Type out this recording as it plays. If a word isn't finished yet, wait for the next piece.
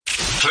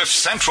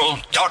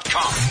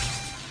CliffCentral.com.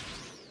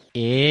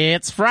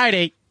 It's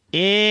Friday.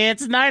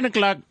 It's 9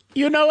 o'clock.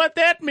 You know what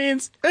that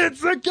means? It's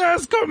the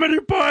Gas Comedy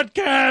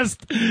Podcast.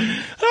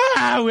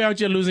 We're out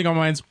here losing our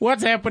minds.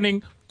 What's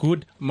happening?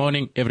 Good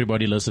morning,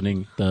 everybody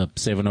listening. The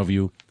 7 of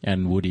you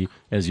and Woody,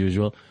 as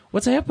usual.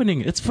 What's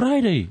happening? It's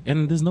Friday,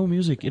 and there's no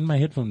music in my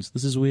headphones.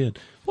 This is weird.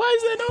 Why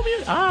is there no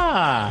music?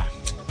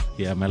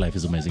 Yeah, my life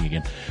is amazing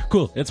again.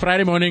 Cool. It's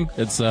Friday morning.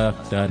 It's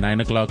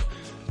 9 o'clock.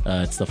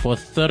 It's the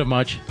 3rd of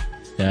March.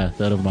 Yeah,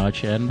 3rd of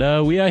March. And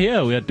we are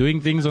here. We are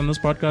doing things on this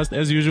podcast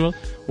as usual.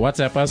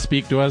 WhatsApp us,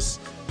 speak to us,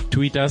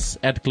 tweet us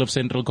at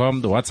CliffCentral.com.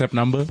 The WhatsApp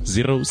number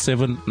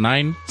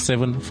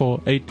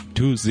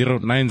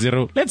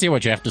 0797482090. Let's hear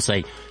what you have to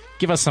say.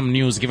 Give us some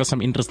news. Give us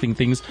some interesting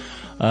things.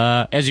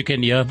 As you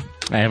can hear,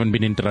 I haven't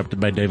been interrupted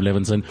by Dave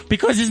Levinson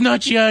because he's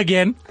not here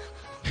again.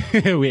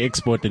 We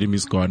exported him.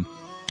 He's gone.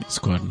 He's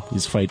gone.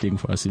 He's fighting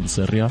for us in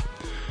Syria.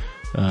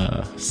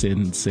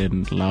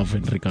 Send love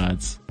and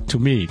regards to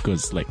me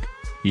because,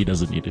 he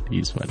doesn't need it.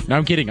 He's fine. No,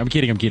 I'm kidding.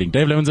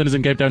 Dave Levinson is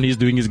in Cape Town. He's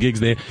doing his gigs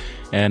there.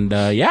 And,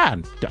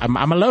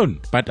 I'm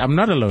alone. But I'm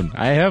not alone.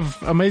 I have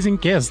amazing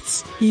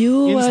guests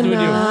You in are studio.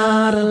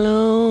 not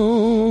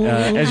alone.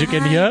 As you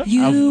can hear,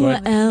 You I've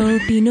are got...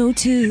 albino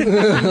too.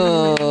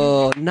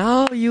 Oh,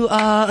 now you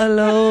are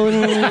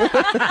alone.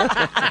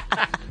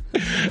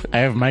 I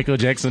have Michael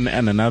Jackson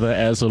and another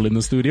asshole in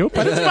the studio,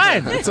 but it's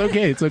fine. It's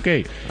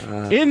okay.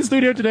 In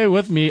studio today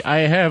with me, I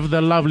have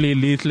the lovely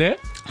Lithle.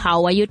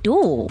 How are you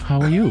too?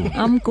 How are you?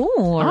 I'm good.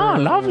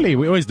 Lovely.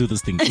 We always do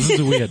this thing. This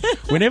is weird.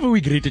 Whenever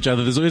we greet each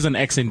other, there's always an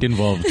accent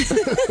involved.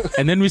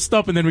 And then we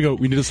stop and then we go,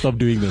 we need to stop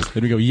doing this.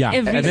 Then we go, yeah.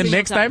 Every And then single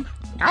next time. time,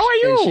 how are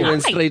you? She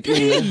went straight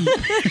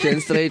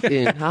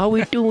in. How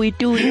we do. We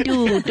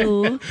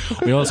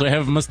also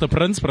have Mr.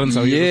 Prince. Prince,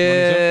 how are you?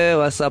 Yeah,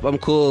 what's up? I'm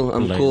cool.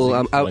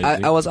 Lazy.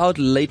 I was out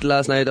late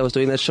last night. I was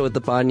doing that show at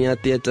the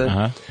Barnyard Theatre.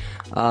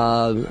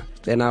 Uh-huh.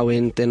 Then I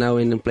went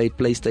and played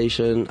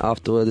PlayStation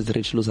afterwards at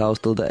Richlu's house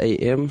till the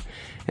AM.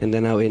 And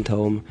then I went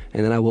home.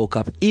 And then I woke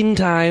up in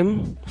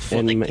time.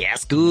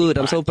 Dude,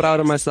 I'm so proud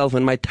of myself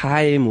when my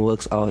time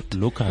works out.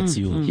 Look at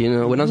you. You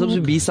know, when I'm supposed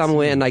to be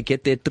somewhere and I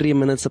get there 3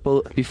 minutes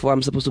before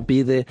I'm supposed to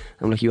be there,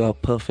 I'm like, you are a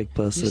perfect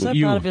person. You're so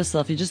proud of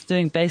yourself. You're just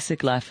doing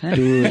basic life, huh?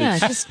 Dude, Yeah,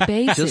 just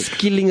basic. just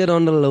killing it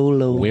on the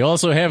low. We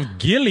also have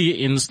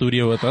Gilly in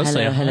studio with us.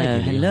 Say hi,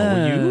 Gilly. How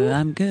are you?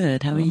 I'm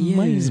good. How are you?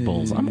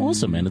 Amazeballs. I'm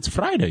awesome, man. It's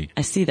Friday.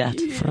 I see that.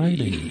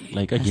 Friday.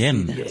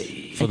 Again.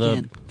 For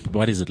the,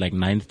 what is it,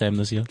 9th time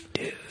this year?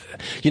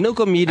 You know,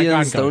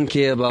 comedians don't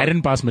care about I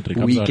didn't pass matric.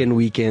 I'm sorry.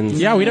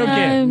 weekends. Yeah, we don't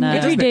care.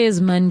 Every day is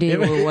Monday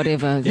or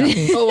whatever.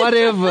 Or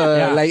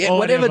whatever. Yeah, or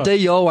whatever day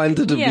you all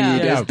wanted to be,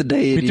 that's the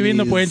day it Between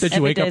the is. point that you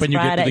Every wake up day's and you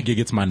get to the Friday. gig,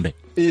 it's Monday.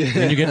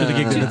 Then you get to the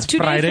gig and it's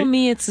Today Friday. for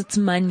me, it's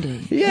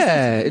Monday.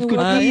 Yeah, it could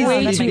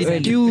easily be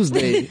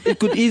Tuesday. It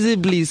could easily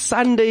be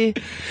Sunday.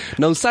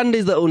 No,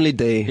 Sunday's the only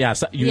day. Yeah,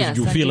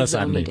 you feel a Sunday's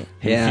the only Sunday. day.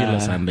 You feel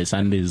a Sunday.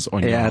 Sunday is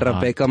on your heart.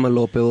 Rebecca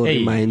Malope will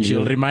remind you.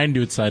 She'll remind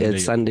you it's Sunday.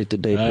 It's Sunday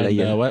today, And,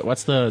 player.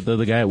 what's the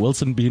guy?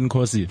 Wilson Bean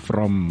Kosi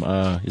from,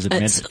 is it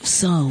It's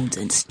sounds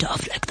and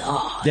stuff like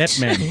that. That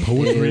man.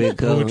 we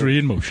go. Poetry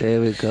in motion.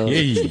 There we go.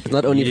 Yay. It's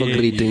not only for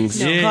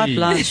greetings. Yay. Carte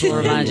Blanche will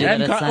remind you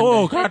that it's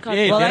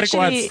Sunday. Well,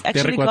 actually,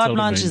 Carte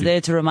Blanche is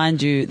there to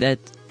remind you that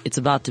it's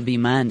about to be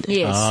Monday.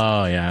 Yes.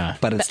 Oh, yeah.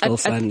 But it's still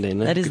Sunday,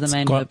 no? That is the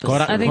main Cor- purpose.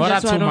 Cor- I think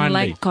that's why I don't Monday.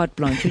 like carte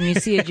blanche. When you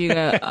see it, you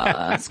go,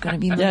 it's going to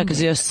be Monday. Yeah,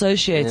 because you're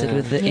associated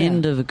with the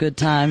end of a good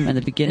time and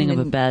the beginning of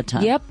a bad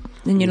time. Yep.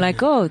 Then you're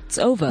like, oh, it's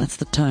over. That's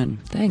the tone.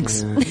 Thanks.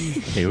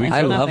 Here we go.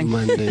 I love Nothing.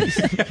 Mondays.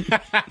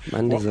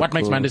 Mondays What are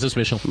makes cool. Monday so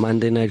special?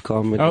 Monday night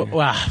comedy. Oh,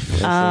 wow.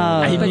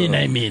 I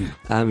mean.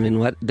 I mean,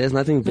 what? There's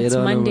nothing better It's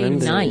on Monday a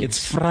Monday. night.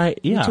 It's Friday.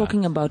 Yeah. We're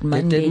talking about That,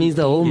 Monday. that means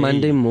the whole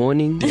Monday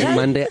morning and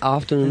Monday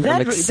afternoon.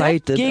 I'm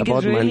excited that gig about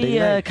has really, Monday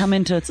night. come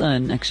into its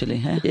own, actually.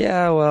 Huh?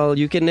 Yeah, well,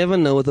 you can never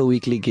know with a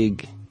weekly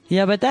gig.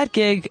 Yeah, but that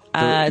gig,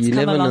 it's you come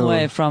a never long know.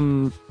 way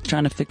from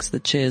trying to fix the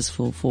chairs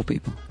for 4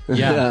 people.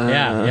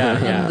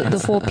 Yeah. The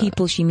 4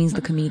 people, she means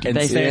the comedian.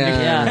 Basically,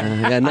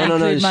 Yeah, I no.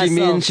 include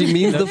myself. She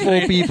means the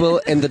 4 people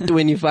and the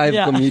 25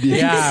 Yeah. comedians.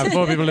 Yeah,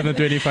 4 people in the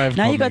 25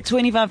 Now you got comics.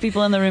 25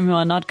 people in the room who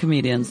are not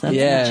comedians. That's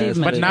Yes, an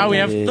achievement. But now we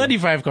have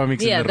 35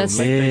 comics in the room. that's-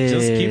 They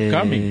just keep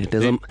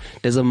coming.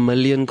 There's a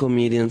million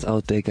comedians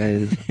out there,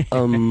 guys.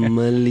 A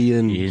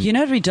million. You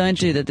know what we don't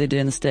do that they do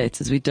in the States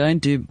is we don't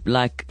do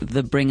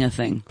the bringer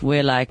thing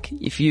where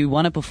if you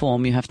want to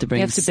perform you have to bring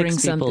You have to 6 bring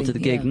people to the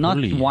something, gig, yeah. not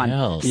Holy one.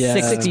 hell. Yeah.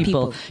 6 Six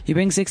people. You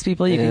bring 6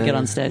 people, you can Yeah. get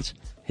on stage.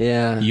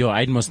 Yeah. Yo,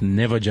 I must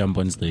never jump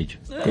on stage.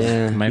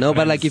 Yeah. My No,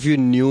 but friends- if you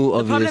knew, The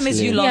obviously. problem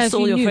is you Yeah, lost if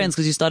all you your knew. friends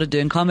because you started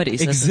doing comedy.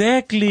 So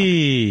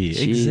Exactly.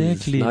 Jeez.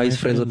 Exactly. Now he's my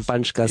friends with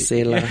Punch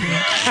Casella.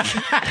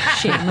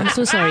 Shame. I'm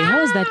so sorry.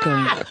 How is that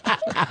going?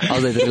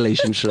 How's that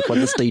relationship?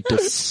 What's the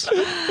status?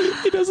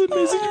 He doesn't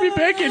message me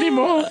back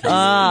anymore.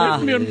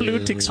 Left me on blue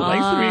ticks for 3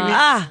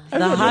 weeks.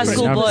 the high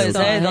school right now. boys,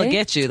 Sorry. they'll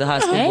get you, the high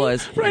school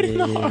boys. Right in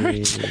the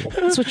heart.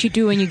 That's what you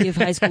do when you give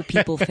high school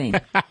people fame.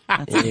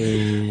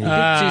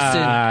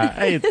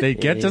 Hey, they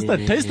get just a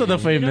taste of the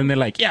fame, and they're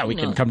like, yeah, we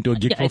can come to a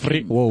gig for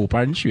free. Whoa,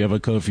 Punch, you have a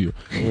curfew.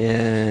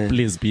 Yeah.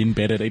 Please be in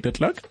bed at 8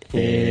 o'clock.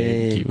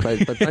 Yeah. But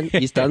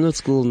he's done with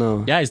school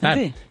now. Yeah, he's done.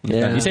 Is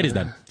He said he's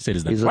done.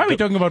 Why are we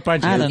talking about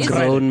Punch? I don't know.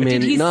 Grown men.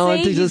 Did he No, I want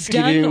to say just he's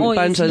give you done or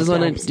Punch. I he's just not?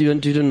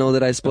 want you to know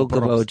that I spoke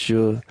props. about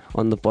you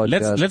on the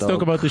podcast. Let's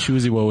talk about the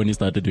shoes he wore when he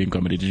started doing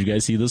comedy. Did you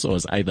guys see this, or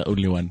was I the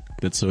only one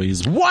that saw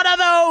his? What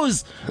are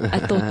those?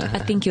 I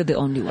think you're the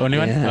only one. Only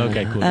one? Yeah.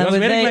 Okay, cool. He was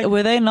wearing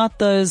were they not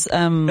those?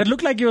 it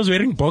looked like he was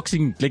wearing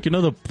boxing, like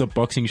the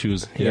boxing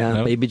shoes. Yeah,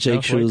 no? baby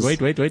Jake shoes.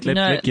 Wait.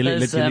 Let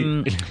Gilly.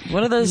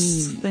 What are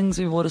those things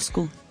we wore to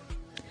school?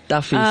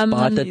 Tuffies,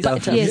 Barter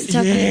Tuffies.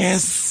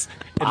 Yes.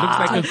 It looks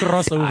like a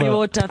crossover. He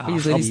wore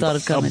toughies when he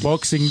started A comedy.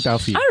 boxing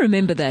Tuffy. I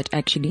remember that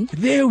actually.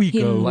 There we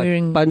Him go.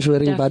 wearing Punch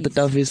wearing Tuffies. Barter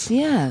Tuffies.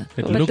 Yeah,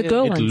 It but the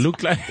girl it ones.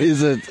 looked like.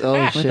 Is it? Oh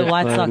shit. With the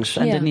white Punch. socks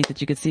underneath that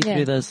you could see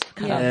through those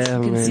cutouts. Yeah,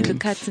 you can see man. the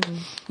cuts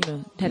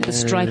and had the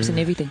stripes and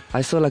everything.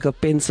 I saw like a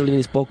pencil in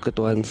his pocket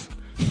once.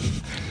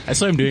 I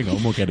saw him doing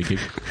homework at a gig.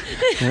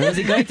 Was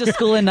he going to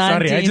school in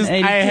Sorry,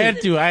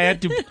 1982? I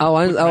had to. I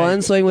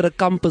once saw him with a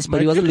compass, but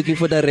he wasn't looking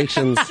for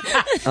directions.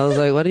 I was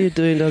like, "What are you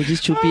doing? I'm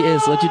just your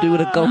PS. What you doing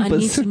with a I need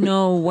compass?" to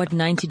know what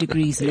 90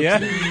 degrees looks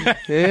like.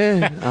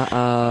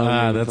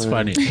 Yeah. That's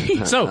funny.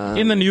 So,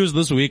 in the news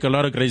this week, a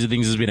lot of crazy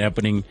things has been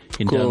happening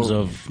in Cool. terms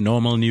of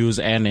normal news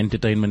and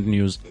entertainment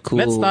news. Cool.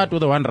 Let's start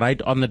with the one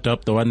right on the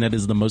top, the one that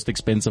is the most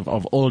expensive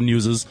of all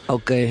newses.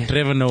 Okay.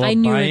 Trevor Noah I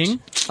knew buying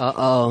it.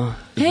 Oh.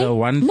 Hey, the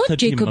 130 not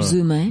Jacob mil.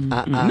 Zuma.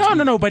 Eh?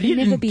 No, but he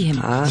Never didn't. be him.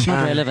 Not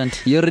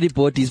relevant. You already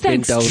bought his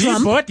Thanks, penthouse. He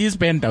Trump. bought his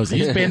penthouse.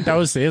 His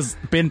penthouse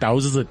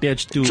is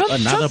attached to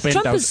another penthouse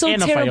Trump is so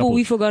and a terrible. fireboat.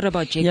 We forgot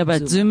about Jacob Yeah, but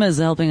Zuma. Zuma is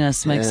helping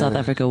us make South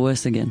Africa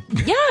worse again.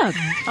 Yeah,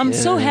 I'm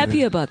so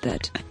happy about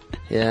that.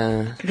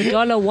 Yeah. The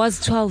dollar was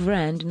 12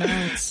 rand. Now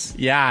it's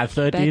Yeah,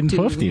 13, back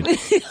to 15.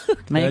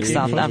 Make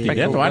South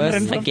Africa worse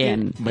 150.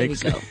 again.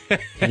 Makes-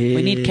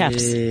 We need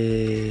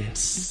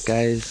caps.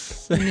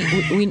 Guys.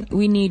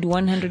 we need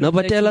 100. No,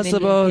 but tell us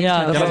about...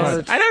 Yeah,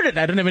 about I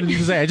don't have anything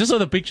to say. I just saw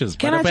the pictures.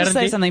 Can But I just say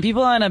apparently- something?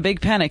 People are in a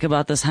big panic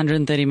about this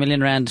 130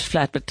 million rand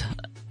flat, but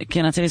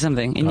can I tell you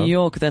something? In New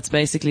York, that's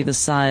basically the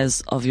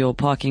size of your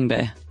parking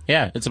bay.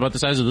 Yeah, it's about the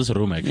size of this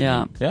room, actually.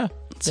 Yeah. Yeah.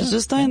 So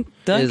just don't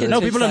Is get it? No,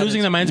 too people are excited.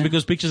 losing their minds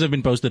because pictures have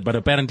been posted, but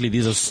apparently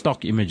these are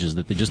stock images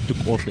that they just took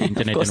off the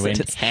internet course and went,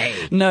 it is. hey.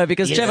 No,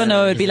 because Trevor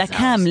Noah would be like,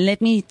 "Come,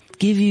 let me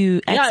give you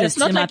access it's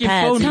not to my like your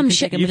pads. phone. You Come, can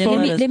take a your million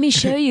phone- dollars." let me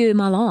show you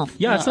my laugh.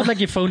 Yeah, it's not like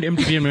you phoned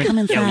MTV and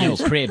went, Come yo,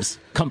 inside. Krebs,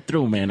 come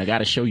through, man. I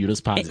gotta show you this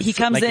part. He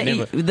comes like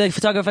in, the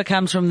photographer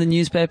comes from the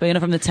newspaper,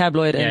 from the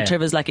tabloid, and Yeah.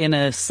 Trevor's like in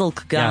a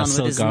silk gown with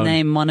silk his gown.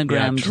 name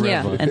monogrammed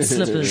Yeah, Trevor. and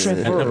slippers.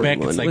 At the back,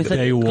 it's like With the a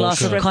day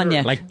glass of walker.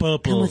 cognac. Like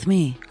purple. Come with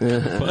me.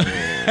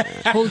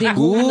 Holding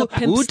a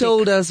pimp Who stick.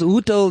 told us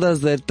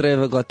that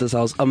Trevor got this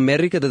house?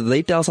 America? Did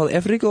they tell South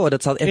Africa, or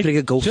did South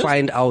Africa go just-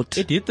 find out?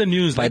 It hit the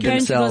news. By Like,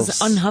 Apparently it was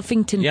themselves. on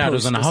Huffington yeah, it Post.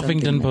 was on a or something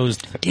Huffington like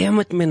Post. Damn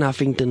it, man,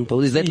 Huffington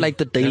Post. Is that like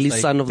the Daily That's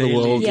like Sun of the Daily-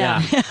 world?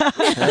 Yeah.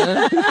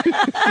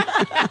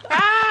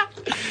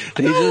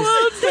 They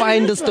just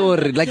find a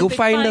story. Like, go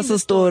find us a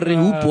story.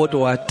 Who bought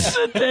what?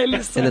 And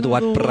at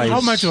what price?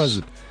 How much was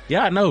it?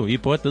 Yeah, no, he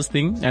bought this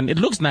thing and it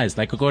looks nice,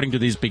 like according to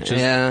these pictures.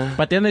 Yeah.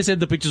 But then they said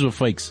the pictures were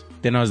fakes.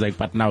 Then I was like,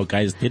 but now,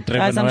 guys, did Trevor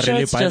Guys, I'm Noah sure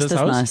really it's buy just this as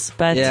house? nice.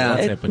 But Yeah.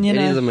 What's it, happened? you It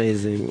is know,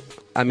 amazing.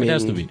 I mean,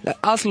 has to be.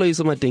 Aslo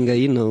Isumatinga,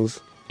 he knows.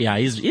 Yeah,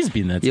 he's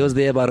been there. He was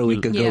there about a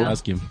week ago. Yeah.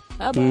 Ask him.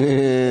 I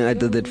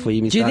did that for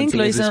him. He's do you think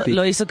dancing as we speak.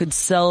 Loisa could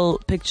sell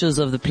pictures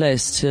of the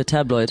place to a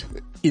tabloid?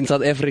 In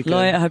South Africa?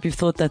 Loy, I hope you've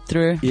thought that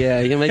through.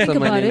 Yeah, you can make Think some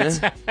about money,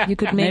 it. man. You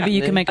could make Maybe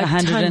you can make a ton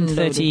load of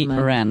 130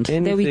 money. rand.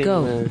 There we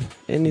go. Man.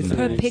 Anything.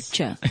 Per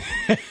picture.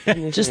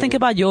 Just think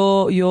about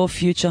your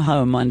future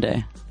home one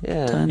day.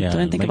 Yeah. Don't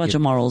think make about it- your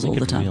morals all make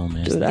the it time. real,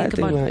 man. Dude, I Think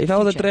think, about man, if I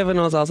was a future. Trevor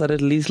Noah's house, I'd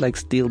at least like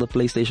steal the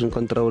PlayStation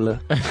controller.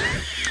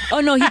 Oh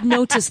no, he'd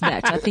noticed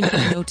that. I think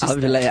he'd noticed I'll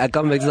be that. like, I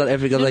come back to South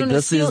Africa, No, like, no,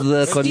 this steal- is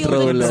the steal the-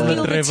 controller. steal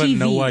the Trevor TV.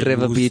 Noah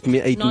Trevor used. beat me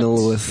 8-0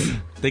 Not-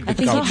 with. Take the I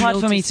think It's couch. so hard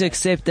for me noticed. to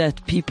accept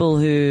that people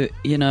who,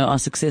 are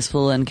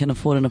successful and can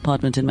afford an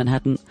apartment in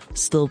Manhattan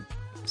still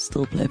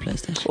play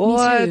PlayStation.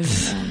 What?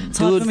 It's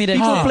hard Dude, for me to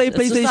people accept. play It's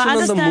just- PlayStation I on the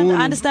understand, moon.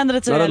 I understand that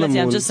it's a Not on the reality.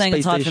 I'm moon, just saying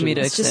it's hard for me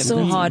to space It's accept. just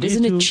so hard.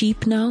 Isn't to- it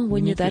cheap now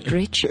when you're that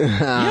rich? Yeah,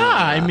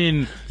 I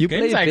mean, You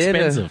games play are better.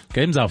 expensive.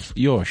 Games are,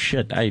 yo,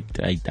 shit. I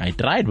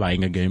tried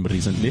buying a game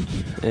recently.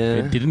 Yeah.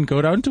 It didn't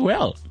go down too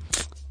well.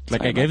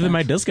 Like, I gave them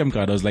my Discam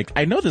card. I was like,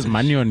 I know there's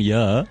money on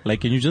here.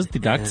 Like, can you just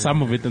deduct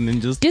some of it and then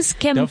just...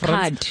 Discam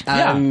difference? card.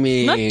 Yeah. I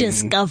mean, Not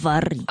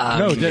Discovery.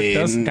 No,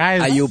 just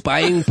guys. Are you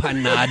buying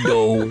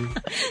Panado?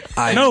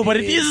 No, but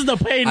it is the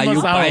pain. Are you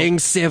Masao. buying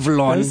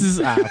Sevlon? This is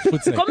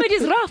Comedy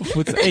is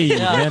rough. hey,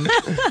 man.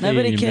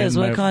 Nobody Hey, cares.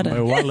 man, Work my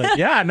harder. wallet.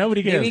 Yeah,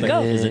 nobody cares. we Like,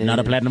 go. is it not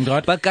a platinum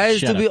card? But guys,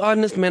 Shut to be up.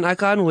 honest, man, I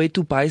can't wait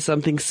to buy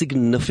something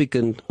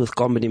significant with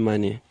comedy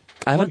money.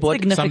 I haven't bought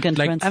significant,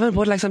 like- friends? I haven't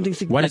bought like something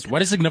significant.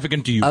 What is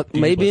significant to you? To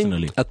you Maybe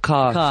personally? a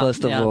car,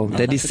 first of yeah. all.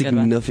 That is That's a good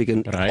one.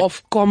 significant. Right.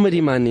 Of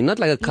comedy money. Not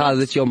like a car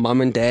that your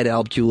mom and dad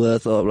helped you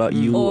with or like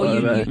you. Or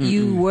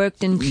you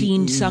worked and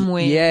cleaned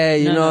somewhere. Yeah,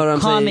 you know what I'm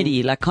comedy,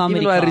 saying? like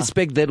comedy Even though I car.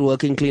 respect that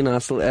working clean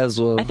hustle as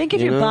well. I think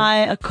if you know? buy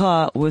a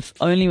car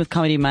only with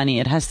comedy money,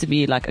 it has to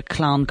be like a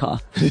clown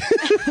car.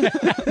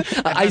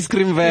 An ice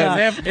cream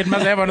van. It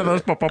must have one of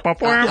those pop. Like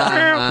if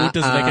it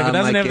doesn't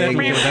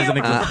have that, it doesn't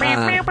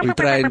exist. We're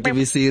trying to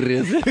be serious.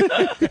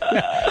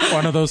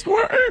 One of those.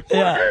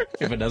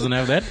 If it doesn't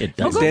have that, it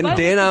doesn't. Why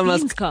then I Mr.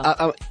 must. Bean's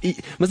car?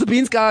 Mr.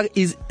 Bean's car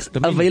is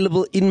Bean.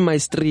 available in my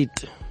street.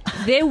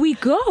 There we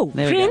go.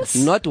 There we go. Prince.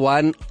 Not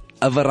one,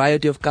 a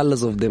variety of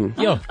colors of them.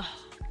 Yo.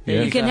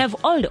 Yeah. You can have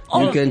all.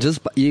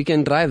 You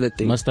can drive that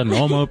thing. Mr.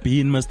 Normal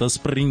Bean, Mr.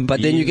 Spring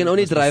But then you can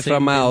only Bean, Mr. drive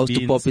from my Singing house to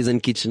Beans. Poppy's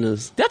and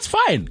Kitchener's. That's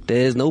fine.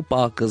 There's no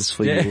Parkers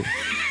for Yeah. you.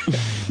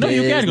 No,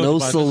 you There's can go no to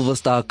Parkers. Silver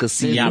Star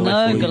Casino. Yeah, but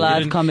No for you, Goliath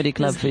didn't- Comedy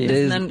Club for you.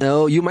 There's None-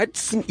 no, you might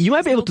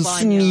be able to no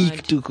sneak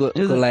barnyard. to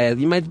Goliath.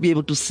 You might be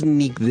able to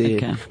sneak there.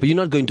 Okay. But you're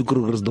not going to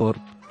Krugersdorp.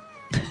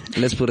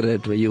 Let's put it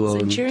that way. You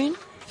won't. Centurion?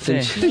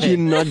 You're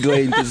not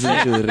going to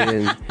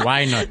Centurion.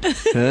 Why not?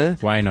 Huh?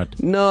 Why not?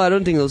 No, I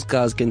don't think those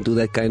cars can do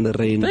that kind of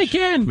range. They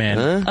can,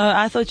 man. Huh?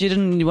 I thought you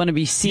didn't want to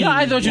be seen. Yeah,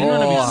 I thought you didn't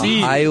want to be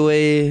seen.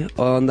 Highway,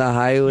 on the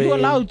highway. You're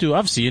allowed to.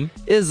 I've seen.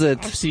 Is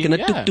it? seen, Can a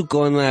yeah. tuk-tuk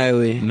on the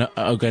highway? No,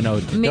 okay, no.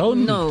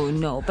 Don't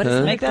No. But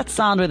Make that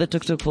sound where the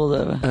tuk-tuk pulls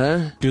over.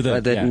 Huh? do that.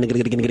 But that Yeah. and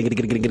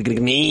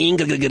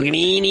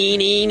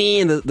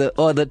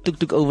the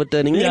tuk-tuk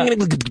overturning. Yeah.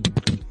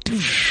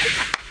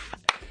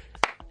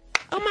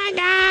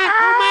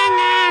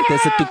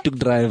 There's a tuk-tuk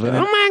driver.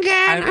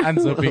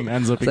 Unzipping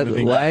It's the like,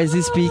 thing. why is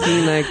he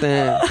speaking like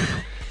that?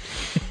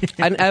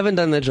 I haven't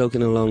done that joke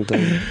in a long time.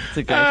 It's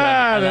a great one.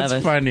 I love That's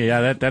it. funny.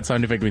 Yeah, that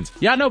sound effect wins.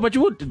 Yeah, no, but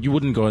you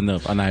wouldn't go on the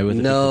highway with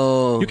it.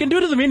 No. You can do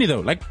it to the mini though.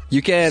 Like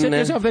You can. set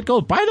yourself that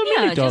goal. Buy the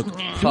mini, Yeah, dog. just-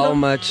 How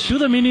much? Do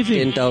the mini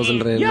thing.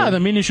 10,000 rand. Yeah, the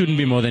mini shouldn't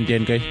be more than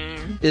 10k.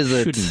 Is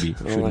it? Shouldn't be.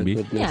 Oh Shouldn't my be.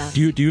 goodness.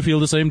 Yeah. Do you feel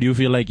the same? Do you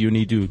feel like you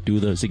need to do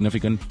the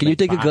significant? Can you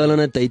take a girl on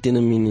a date in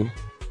a mini?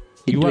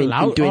 In You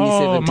allowed?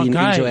 2017 in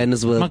Mackay.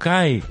 Johannesburg.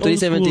 Mackay.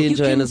 2017 you can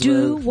Johannesburg.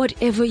 do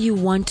whatever you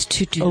want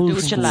to do. Old Do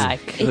what you school.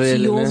 like. It's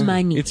Really, your man?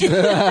 money. It's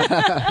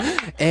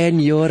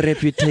And your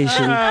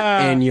reputation.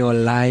 And your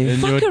life.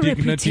 and your Fuck a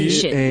dignity.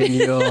 reputation. And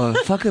your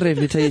fuck a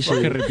reputation.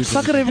 Fuck a reputation.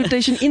 Fuck a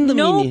reputation in the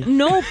No, mini.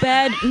 no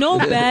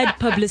bad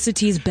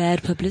publicity is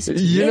bad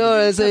publicity. You know what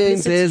I'm saying?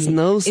 Publicity There's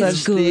no is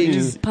such good.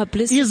 thing.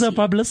 Publicity. Is a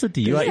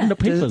publicity. You are in the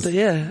papers.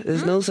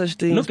 There's no such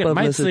thing Look, as it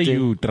might say publicity.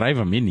 you drive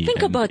a mini. Think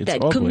and about it's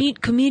that. awkward.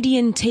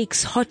 Comedian takes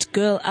hot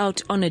girl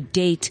out on a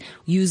date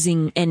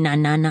using a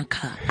nanana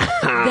car.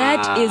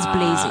 That is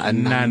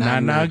blazing.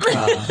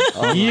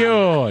 Na.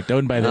 Yo,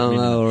 don't buy that Oh, mini.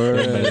 my Don't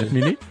word. buy that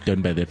mini.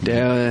 Don't buy that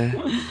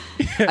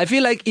mini. I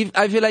feel like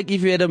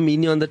if you had a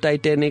mini on the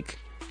Titanic,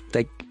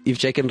 like if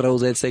Jack and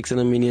Rose had sex in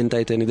a mini on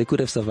Titanic, they could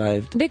have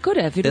survived. They could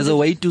have. It There's was a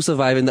way to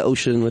survive in the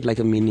ocean with like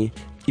a mini.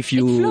 If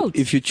you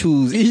floats.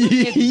 choose,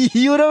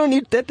 you don't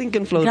need that thing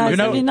can float. Guys, You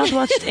know- have you not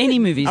watched any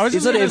movies? I was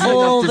just It's not gonna say-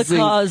 everything all up to the sing.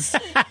 cars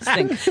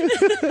stink.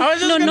 I was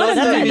just gonna No,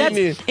 say-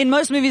 that's, in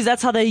most movies,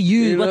 that's how they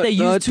use what they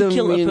use to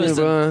kill a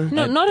person.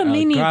 No, not a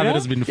mini, car that bro.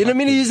 has been In a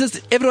mini, you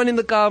just everyone in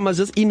the car must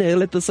just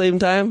inhale at the same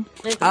time.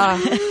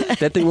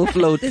 That thing will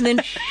float. And then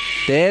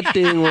That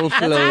thing will and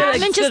float. then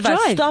just Good advice.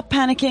 drive. Stop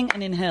panicking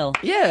and inhale.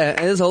 Yeah,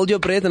 and just hold your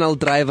breath, and I'll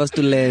drive us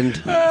to land.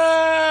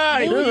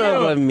 I don't know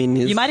about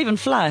minis. You might even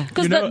fly.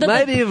 Because You know-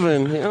 Might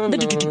even. I don't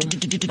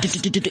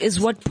know. is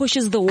what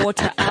pushes the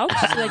water out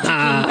so that you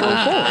can go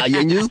forward.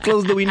 And you just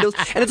close the windows,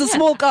 and it's a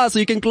small car, so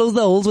you can close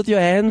the holes with your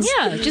hands.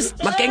 Yeah, just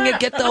Makenge,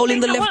 get the hole in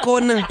the left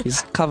corner.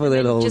 Just cover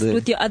that hole just there.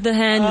 with your other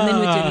hand and then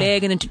with your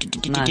leg and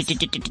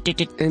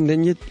then And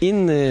then you're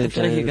in there. I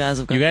feel like you guys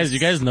have got You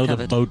guys know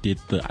covered. the boat hit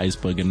the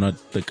iceberg and not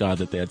the car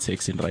that they had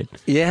sex in, right?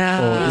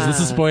 Yeah. Or is this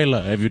a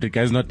spoiler? Have you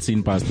guys not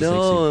seen past the sex scene?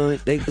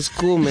 No, it's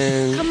cool,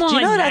 man. Come on, Do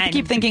you know what I man.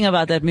 keep thinking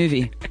about that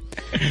movie?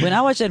 When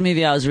I watched that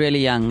movie, I was really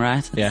young,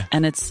 right? Yeah.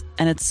 And it's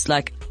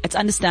like, it's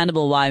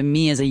understandable why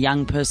me as a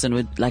young person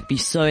would like be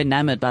so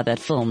enamored by that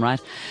film, right?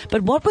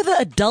 But what were the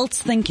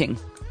adults thinking?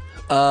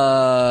 They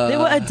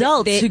were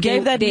adults who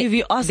gave that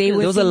movie Oscars. they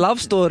were It was a love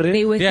story.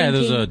 They were Yeah,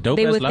 thinking, there's a dope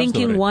they ass were love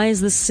thinking, story. why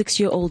is this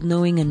 6-year-old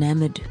knowing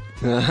enamored?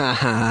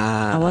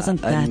 I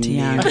wasn't that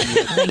young.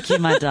 Thank you,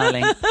 my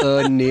darling.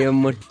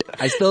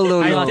 I still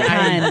don't know. You are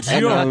kind.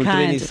 And You are I'm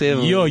kind.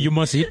 27. Yo, you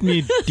must hit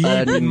me deep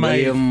in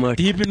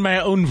my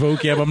own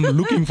vocab. I'm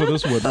looking for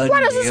this word.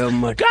 What is this?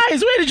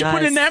 Guys, where did you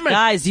put enamored?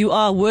 Guys, you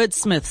are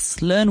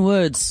wordsmiths. Learn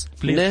words.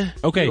 Please. Nah.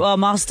 Okay. You are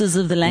masters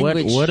of the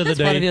language. Word of the That's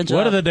part of day. your job.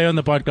 Word of the day on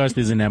the podcast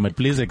is enamored.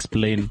 Please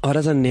explain. What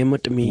does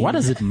enamored mean? What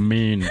does it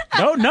mean?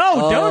 Don't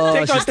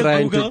take she's out the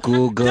trying Google. to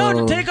Google.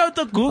 Don't take out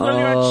the Google.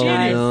 You are Oh,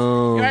 cheating.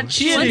 no. You are To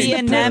cheating. be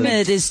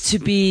enamored is to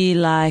be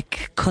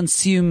like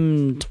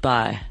consumed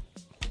by.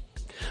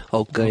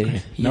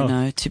 Okay. You No.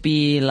 know, to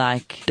be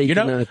like Taking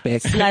know- it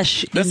back.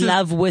 slash This in is-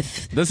 love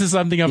with. This is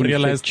something I've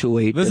realized.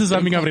 Infatuated. This is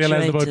something I've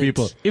realized about Infatuated.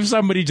 people. If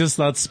somebody just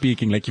starts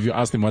speaking, like if you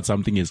ask them what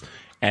something is,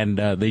 and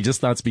they just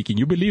start speaking.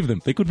 You believe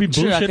them. They could be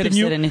True, I could have bullshitting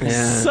you said anything.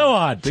 so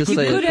hard. They Just could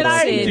say be it.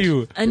 lying to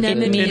you.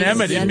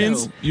 Enamored. It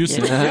means you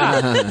see.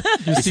 Yeah.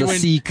 You It's see a when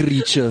sea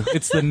creature.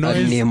 it's the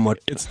noise. Enamored.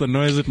 It's the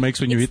noise it makes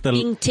when you hit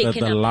being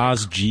taken the up.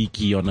 last G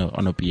key on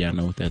a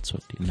piano. That's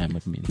what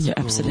enamored means. You're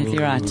absolutely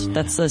right.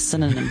 That's a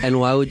synonym. And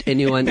why would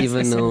anyone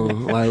even know?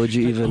 Why would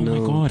you even Oh my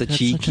know God, the that's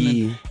G such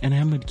key? an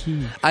enamored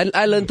key.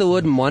 I learned the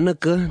word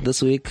Monica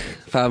this week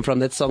from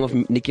that song of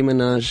Nicki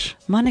Minaj.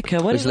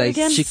 Monica, what It's is it like,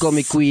 again? she call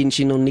me queen,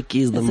 she know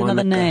Nicki is the That's Monica.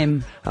 another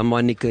name. A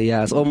Monica,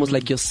 yeah. It's almost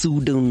like your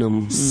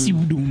pseudonym.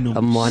 Pseudonym.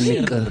 A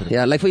Monica.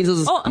 Yeah, like for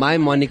instance, Oh, a my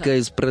Monica. Monica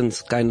is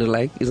Prince, kind of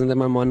like. Isn't that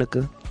my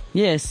Monica?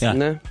 Yes. Yeah.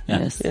 No? Yeah.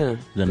 Yes. Yeah. The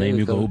There name we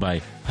you go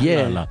by.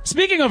 Yeah. La, la.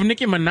 Speaking of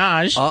Nicki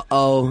Minaj,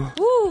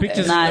 Uh-oh.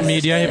 pictures Nice. in the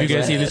media. Have you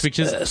guys seen these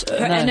pictures?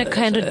 Her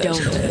anaconda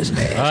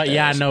don't.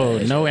 Yeah,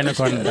 no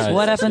anaconda.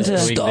 What happened to her?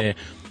 going Stop. there.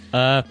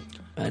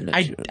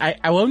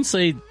 I won't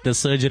say the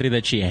surgery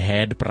that she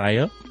had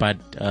prior, but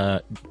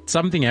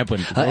something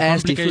happened. Her No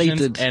ass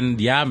complications, deflated. And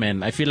yeah,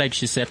 man, I feel like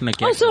she sat in a Oh,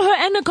 cactus. so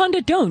her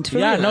anaconda don't. For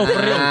Yeah, real. no,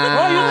 for real.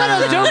 Oh, you thought I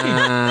was joking?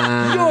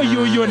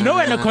 You no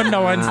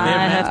anaconda once there, I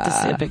man. have to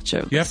see a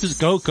picture. You have to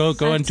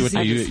go on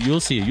Twitter. You'll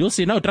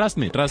see. No, trust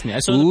me. I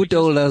saw Who the pictures.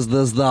 told us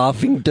this? The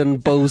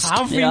Huffington Post.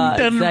 Huffington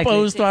Yeah, exactly.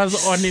 Post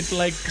was on it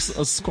like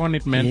a scon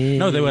it, man. Yeah.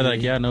 No, they were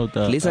like, yeah, no.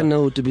 The, At least I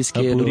know to be her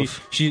scared booty.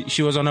 of.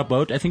 She was on a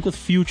boat, I think with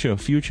Future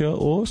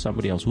or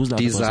somebody else. Who's that?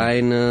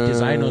 Designer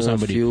or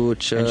somebody.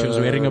 Future. And she was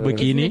wearing a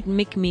bikini.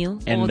 Mick Meal.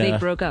 And Or they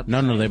broke up.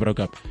 No, they broke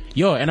up.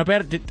 Yo, and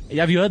apparently,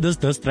 have you heard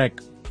this track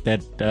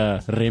that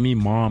Remy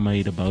Ma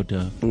made about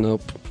her?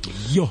 Nope.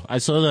 Yo, I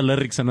saw the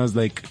lyrics and I was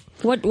like,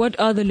 What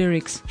are the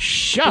lyrics?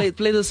 shut.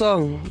 Play the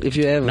song if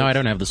you have it. No, I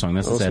don't have the song.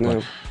 That's the Oh, sad snap.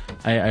 one.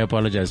 I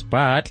apologize,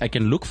 but I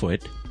can look for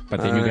it. But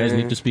then you guys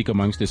need to speak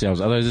amongst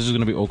yourselves. Otherwise, this is going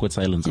to be awkward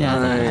silence. Yeah, I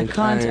Fine,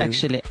 can't fine.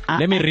 actually.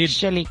 Let me read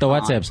the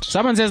WhatsApps.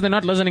 Someone says they're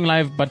not listening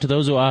live, but to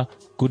those who are,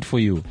 good for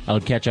you.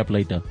 I'll catch up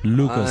later.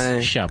 Lucas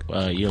Aye. Sharp.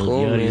 You'll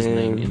Cool, hear his man.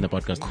 name in the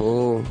podcast.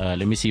 Cool.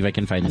 Let me see if I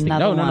can find this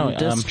Another thing. No. one,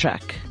 diss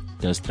track.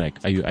 Diss track.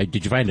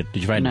 Did you find it?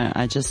 Did you find No, it?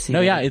 I just see No,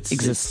 that yeah, it it's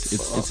exists.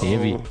 it's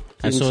heavy.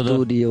 I In saw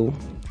studio.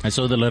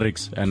 the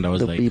lyrics and I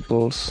was The like,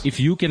 peoples. if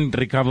you can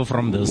recover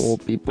from this, More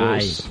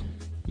peoples.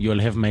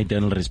 you'll have my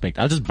eternal respect.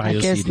 I'll just buy I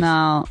your guess CDs.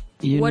 now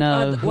you What know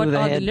are the- who what the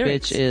are the head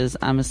lyrics? bitch is.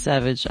 I'm a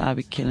savage. I'll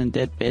be killing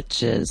dead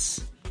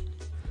bitches.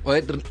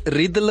 Wait,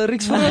 read the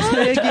lyrics for us,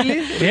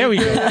 Gilly. There we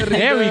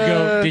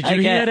go. Did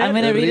you hear that? I'm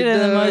going to read it in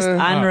the most Read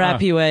the-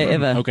 unrappy way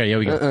ever. Okay, here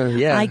we go.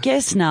 Yeah. I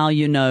guess now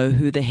you know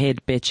who the head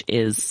bitch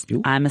is.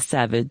 I'm a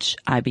savage.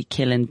 I be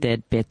killing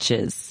dead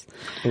bitches.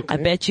 I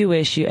bet you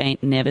wish you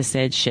ain't never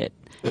said shit.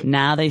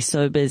 Now they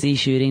so busy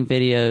shooting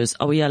videos.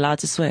 Are we allowed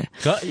to swear?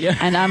 Yeah.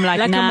 And I'm like,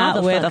 Like a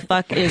nah, where the motherfucker.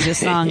 fuck is your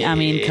song? I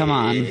mean, come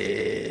on.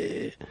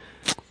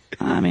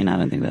 I mean, I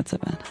don't think that's so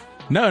bad.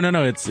 No.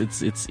 It's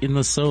in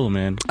the soul,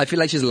 man. I feel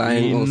like she's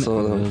lying In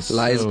also. the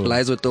Though.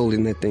 Lies were told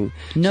in that thing.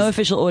 No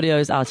official audio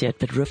is out yet,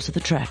 but riffs of the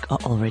track are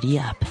already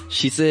up.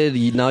 She said,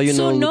 now you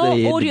So know no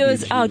the head audio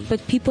is bitch. out,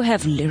 but people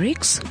have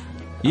lyrics?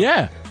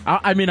 Yeah.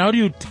 I mean, how do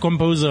you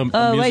compose a Oh,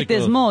 musical? wait,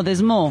 there's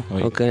more.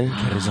 Wait, Okay.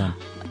 carries on.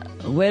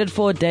 Waited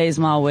 4 days,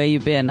 Ma, where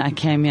you been? I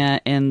came here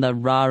in the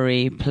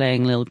Rari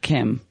playing Lil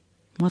Kim.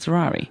 What's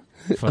Rari?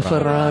 A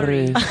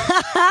Ferrari.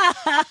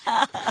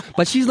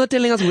 But she's not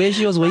telling us where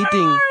she was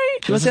waiting.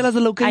 She was telling us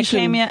the I location.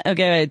 came here.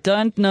 Okay, wait.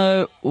 Don't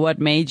know what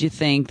made you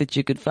think that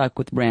you could fuck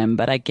with Rem,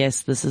 but I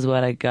guess this is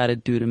what I gotta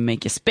do to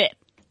make you spit.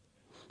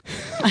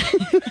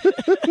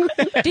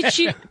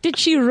 Did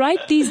she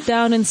write these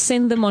down and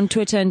send them on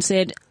Twitter and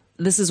said,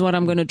 this is what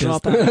I'm going to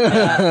drop out?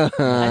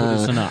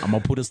 Listen, I'm gonna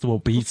put us to a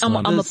beat, son.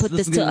 I'm gonna put This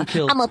this is to gonna a,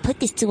 kill. I'm gonna put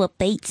this to a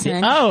bait,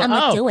 son. Oh, I'm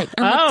gonna do it.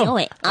 I'm gonna do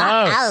it.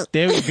 Oh.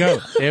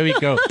 There we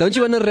go. Don't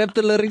you want to rap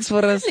the lyrics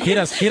for us? Hit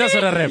us with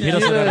a rap. Hit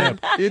us with a rap.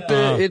 Eat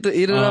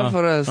it up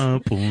for us.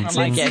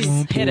 I guess.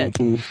 Hit it.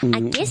 I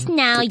guess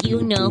now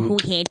you know who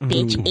head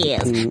bitch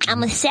is.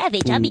 I'm a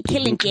savage. I be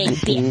killing dead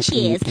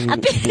bitches.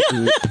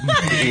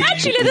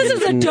 Actually, this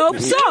is a dope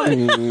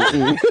song.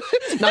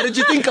 Now that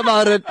you think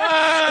about it,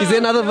 is there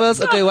another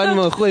verse? Okay, one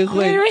more. Gooi.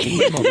 Wait.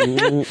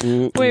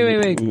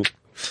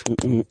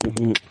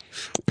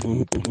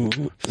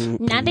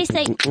 Now they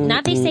say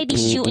be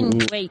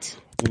shooting. Wait.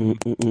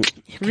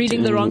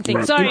 Reading the wrong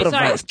thing. Sorry.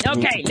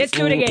 Okay, let's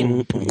do it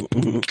again.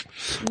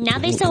 Now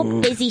they so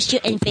busy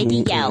shooting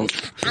videos.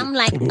 I'm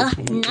like,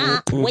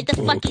 nah. Where the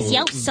fuck is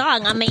your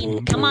song? I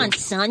mean, come on,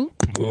 son.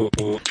 No.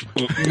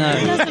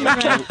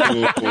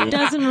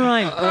 Doesn't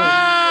rhyme.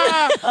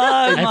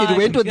 It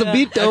went with the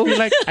beat though.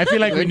 I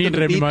feel like we need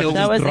Remy Ma to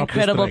That was drop this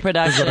incredible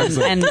track.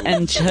 production,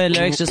 and her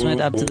lyrics just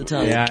went up to the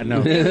top. Yeah,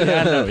 no.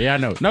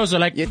 No, so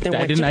like,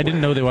 I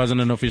didn't know there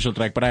wasn't an official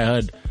track, but I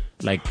heard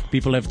like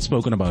people have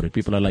spoken about it.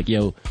 People are like,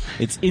 yo,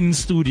 it's in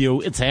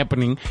studio, it's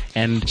happening,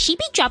 and She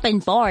be dropping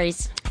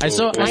bars. I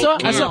saw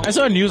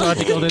a news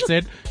article that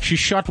said she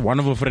shot one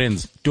of her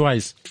friends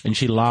twice and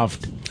she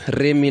laughed.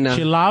 Remina.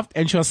 She laughed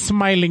and she was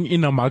smiling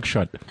in a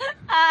mugshot.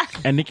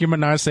 And Nicki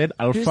Minaj said,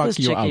 "I'll Who's fuck this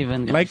you chick up."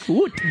 even? Like,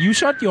 what? You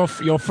shot your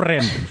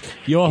friend,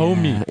 your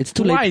homie. It's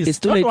too Twice. late. It's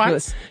too Not late.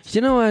 once.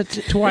 You know what?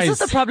 Twice.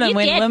 This is the problem You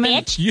when dead,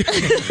 women.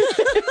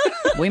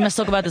 bitch. We must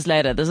talk about this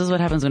later. This is what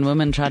happens when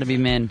women try to be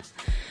men.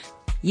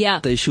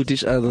 Yeah. They shoot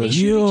each other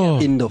Yeah.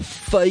 in the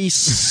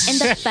face. In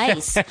the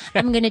face.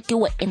 I'm gonna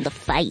do it in the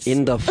face.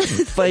 In the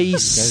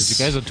face.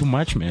 You guys are too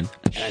much, man.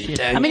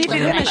 I mean, if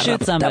you're gonna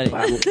shoot somebody, Do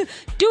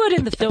it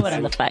in the do it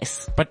in the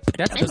face. But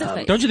that's In the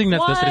face. don't you think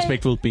that's Why?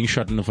 disrespectful, being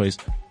shot in the face?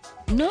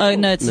 No. Oh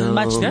no, it's No.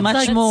 much That's much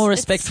like- more it's-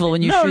 respectful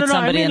when you No, shoot no, no. I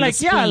somebody mean, in like,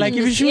 the yeah, spleen. like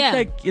if you shoot Yeah.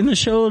 like in the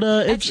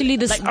shoulder, it's Actually,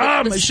 the, like the,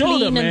 arm, the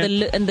shoulder, spleen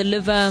man. and the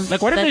liver.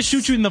 Like, what if they that's-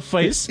 shoot you in the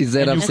face? Is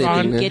that and you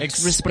upsetting, can't eh? Get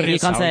express respect. You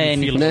can't how say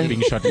you feel anything. about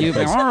being shot in the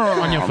face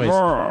on your face.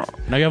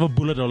 Now you have a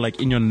bullet or like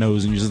in your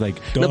nose, and you're just like,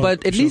 No, "Dog,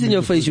 but at show least in me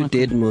your the face you fuck."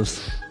 dead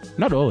most.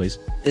 Not always.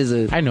 Is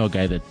it? I know a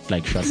guy that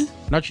like shot.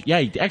 Yeah,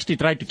 he actually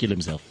tried to kill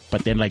himself,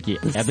 but then like he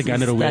had the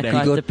gun at a weird That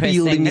angle, got got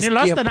peeled depressing. in and he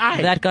lost Skip. an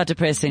eye. That got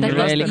depressing That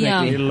really lost- yeah.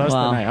 quickly. He lost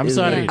Wow. an eye. I'm Is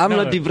sorry. it? I'm No,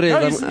 not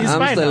depressed. he's I'm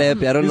fine still now.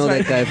 happy. I don't He's know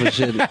fine. that guy for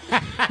shit. I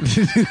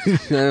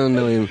don't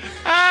know him.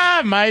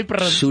 Ah, my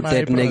prince. Shoot my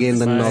that nigga prince, in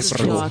the my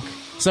nostril. prince.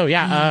 So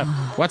yeah,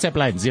 WhatsApp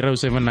line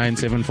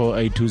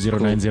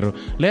 0797482090.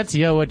 Let's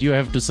hear what you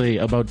have to say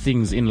about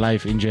things in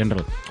life in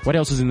general. What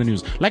else is in the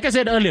news? Like I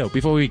said earlier,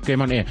 before we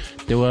came on air,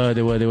 there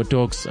were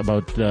talks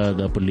about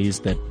the police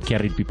that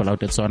carried people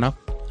out at SONA.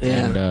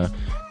 Yeah. And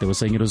they were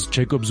saying it was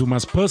Jacob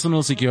Zuma's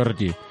personal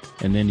security.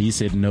 And then he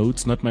said, no,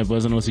 it's not my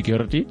personal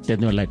security.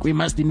 Then they were like, we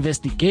must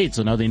investigate.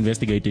 So now they're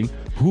investigating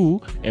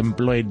who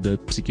employed the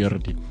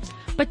security.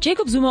 But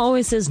Jacob Zuma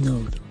always says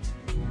no.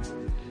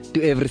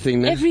 Do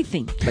everything, ne?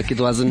 Everything. Like it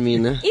wasn't me,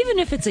 ne? Even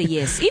if it's a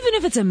yes, even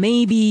if it's a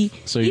maybe,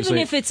 So you even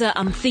say- if it's a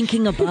I'm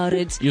thinking about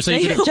it. You say-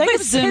 he Jacob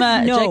always says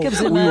no. Jacob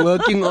Zuma. We're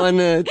working on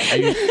it.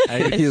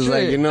 He's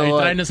like, you Are know you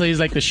what? trying to say he's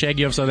like the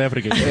Shaggy of South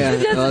Africa? Yeah,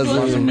 that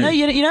was No,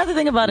 you know the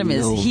thing about him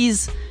is No.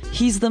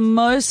 he's the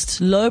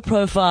most low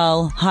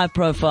profile, high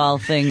profile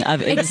thing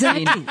I've ever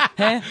Exactly. seen.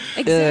 Hey?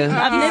 Exactly.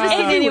 I've never seen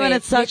Everywhere, anyone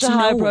at such a yet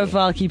high nowhere.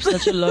 profile keep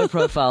such a low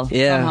profile.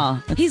 Yeah.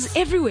 Somehow. He's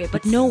everywhere,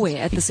 but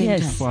nowhere at the same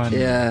Yes. time.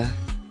 Yeah.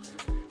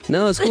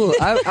 No, it's cool.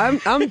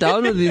 I'm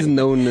down with this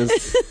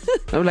knownness.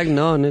 I'm like,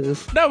 no,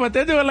 niggas. No, but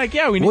then they were like,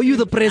 yeah, we need Were you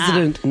the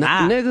president?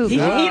 Nah, niggas. He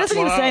nah. doesn't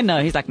even say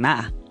no. He's like,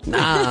 nah.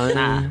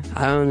 Nah,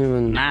 I don't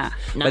even. Nah.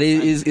 But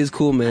he's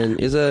cool, man.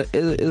 He's a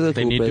They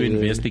cool need to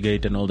president.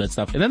 investigate and all that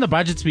stuff. And then the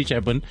budget speech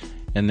happened,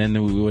 and then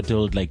we were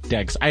told like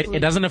tax. It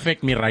doesn't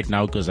affect me right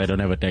now because I don't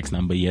have a tax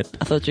number yet.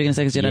 I thought you were going to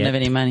say because you don't Yeah. have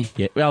any money.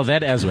 Yeah, well,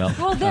 that as well.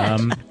 Well,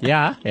 that.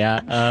 Yeah.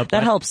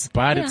 That helps.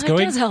 But Yeah, it's it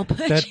going. does help,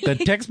 The actually.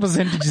 tax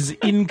percentage is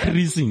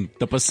increasing.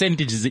 The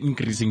percentage is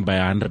increasing by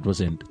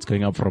 100%. It's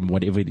going up from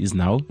whatever it is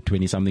now,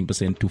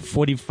 20-something% to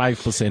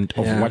 45%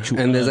 of Yeah. what you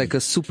And earn. there's like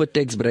a super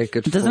tax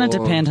bracket. Doesn't it for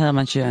depend how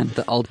much you earn?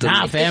 The ultimate.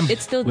 Nah, fam. it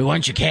still- we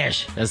want your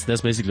cash.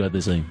 That's basically what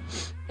they're saying.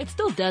 It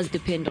still does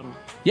depend on.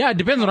 Yeah, it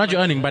depends on what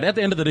you're earning, but at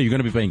the end of the day, you're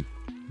going to be paying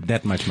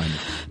that much money.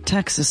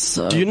 Tax is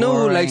so Do you know who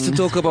boring. likes to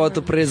talk about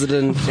the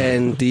president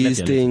and these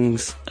Let me-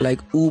 things? Like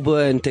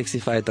Uber and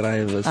Taxify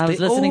drivers. I was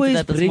They listening to always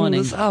that this bring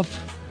morning. this up.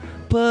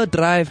 Per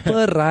drive,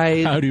 per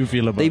ride. How do you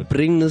feel about They it?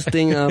 bring this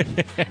thing up.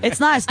 It's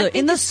nice though.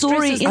 In the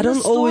story, stresses- in I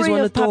don't the always story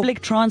wanna of talk-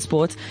 public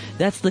transport,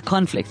 that's the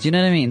conflict. You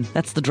know what I mean?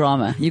 That's the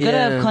drama. You got to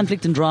Yeah. have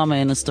conflict and drama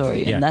in a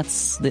story, Yeah. and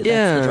that's the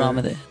Yeah.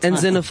 drama there. It's And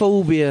nice.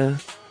 xenophobia.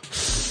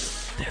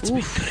 That's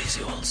been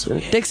crazy also.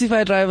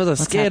 Taxify drivers are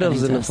scared of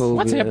happening to us? xenophobia.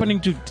 What's happening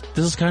to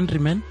this country,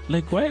 man?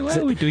 Like, why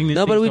are we doing this?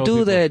 No, but we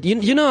do that.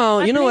 You know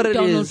what it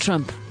Donald is.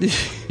 Trump.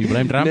 You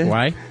blame Trump? Ne?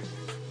 Why?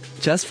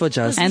 Just for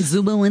just. And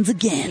Zuma wins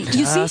again. You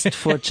see, Just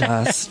for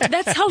just.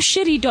 that's how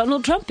shitty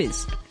Donald Trump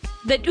is.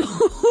 That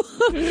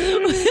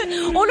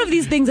all of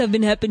these things have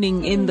been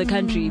happening in the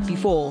country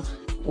before,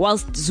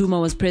 whilst Zuma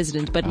was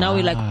president. But now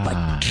we're like,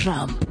 but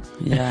Trump.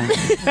 Yeah.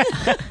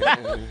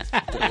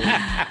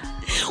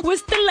 We're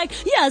still like,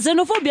 yeah,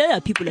 xenophobia. Yeah,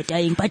 people are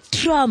dying, but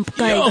Trump,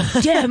 guys,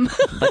 damn.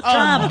 But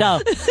Trump though.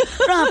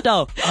 Trump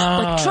though.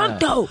 But Trump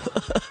though,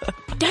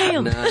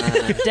 damn.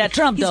 That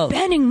Trump He's though.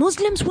 banning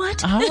Muslims.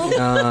 What?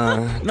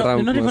 No,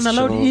 they're not even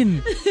allowed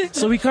in.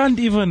 So we can't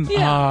even.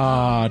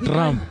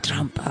 Trump.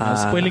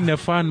 Spoiling the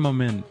fun, my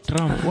man.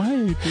 Trump, why are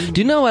you doing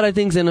Do you know what I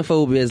think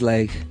xenophobia is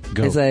like?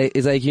 Go.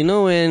 It's like you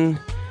know when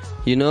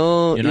You're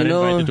not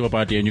invited to a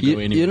party and you go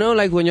anywhere. you know,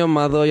 like when your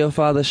mother or your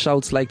father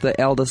shouts like the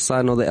eldest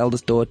son or the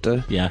eldest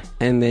daughter. Yeah.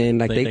 And then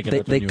like They take it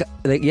out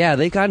on you.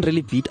 they can't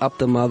really beat up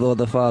the mother or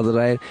the father,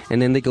 right?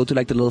 And then they go to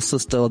like the little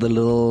sister or the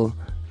little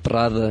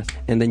brother,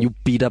 and then you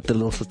beat up the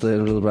little sister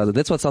and little brother.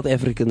 That's what South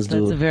Africans do.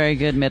 That's a very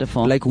good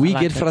metaphor. Like we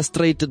I get it.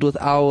 frustrated with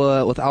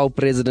our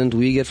president,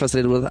 we get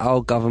frustrated with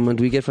our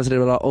government, we get frustrated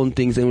with our own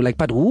things, and we're like,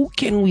 but who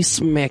can we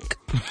smack?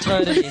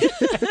 Totally.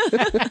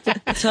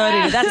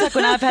 Totally. That's like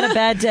when I've had a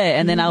bad day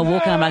and then I'll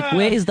walk and I'm like,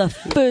 where is the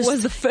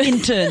first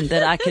intern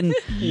that I can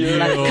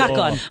like cuck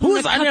on?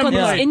 Who's Cuck on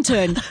this unemployed?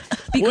 intern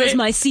because Wait.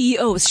 my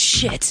CEO is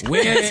shit.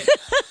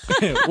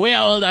 Where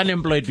are all the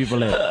unemployed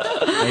people at?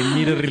 I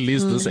need to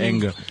release this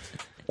anger.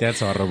 That's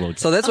horrible.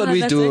 So that's what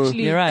we that's do,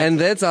 actually- You're right. and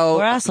that's how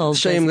We're assholes,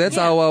 shame. That's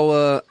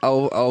basically.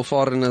 how our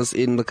foreigners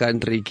in the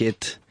country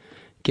get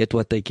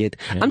what they get.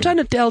 I'm trying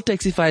to tell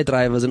Taxify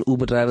drivers and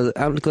Uber drivers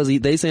because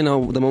they say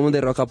now the moment they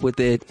rock up with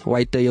a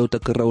white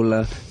Toyota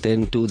Corolla,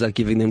 then dudes are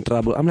giving them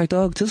trouble. I'm like,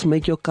 dog, just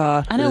make your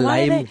car I know,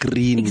 why are lime they-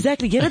 green.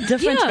 Exactly. Get a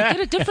different. Yeah,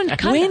 get a different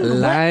color.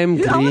 Lime I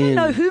want to green.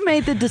 know who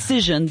made the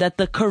decision that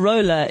the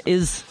Corolla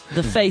is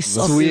the face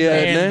of It's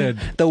weird, Standard.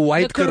 ne? The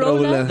white The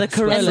Corolla, The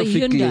Corolla. and the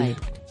specifically. Hyundai.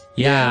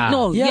 Yeah.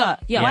 No, Yeah. yeah.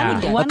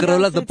 Yeah. Hyundai. One A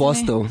Corolla's guy the said to me-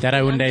 boss though. That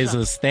Hyundai is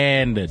a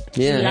standard.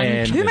 Yeah.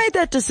 Standard. Who made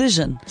that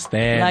decision?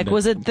 Standard. Like,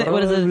 was it?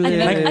 What is it?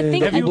 Probably, I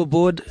think- Uber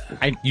board.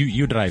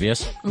 You drive,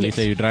 yes?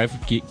 Later you drive.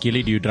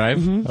 Gilly, do you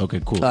drive?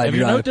 Okay, cool. I Have you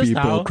drive noticed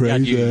people how?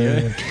 crazy.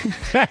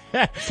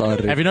 Yeah.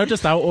 Sorry. Have you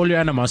noticed how all your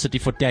animosity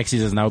for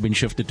taxis has now been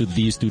shifted to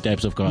these two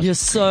types of cars? You're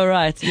so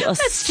right. You are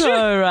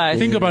so right.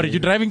 Think about it.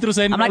 You're driving through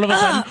San, like,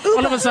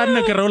 all of a sudden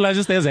a Corolla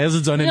just has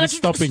hazards on and it's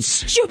stopping.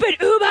 Stupid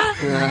Uber.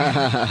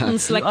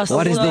 It's like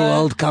What is the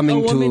world coming a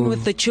woman to?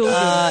 with the children.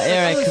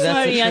 Eric, that's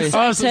sorry, the I truth.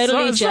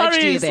 totally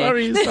judged you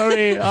there.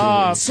 Sorry.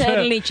 Oh,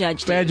 Totally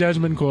judged you. bad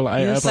judgment call.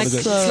 I It's like,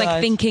 apologize. it's like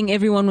right. thinking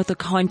everyone with a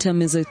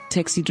quantum is a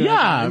taxi driver.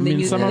 Yeah, and I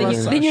mean, some of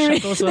us are shuttle then you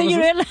services.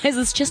 realize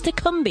it's just a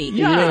combi. Yeah,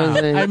 You know what I'm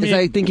saying? I mean, it's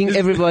like thinking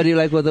everybody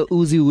like with a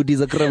Uzi hood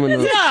is a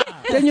criminal.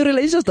 Then you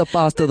realize he's just a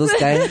pastor, this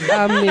guy.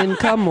 I mean,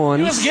 come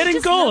on. it's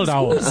getting cold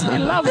now. I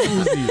love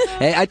Uzi.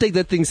 Hey, I take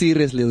that thing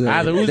seriously.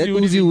 Though. The Uzi that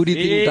Uzi hoodie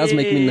thing does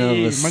make me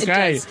nervous. My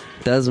guy.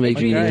 Does make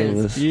me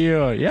nervous.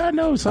 Yeah,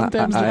 no,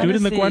 sometimes I the dude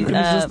in the honestly, quantum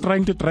is just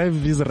trying to drive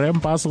his RAM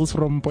parcels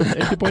from point A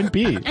to point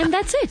B. And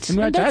that's it. And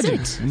we're And that's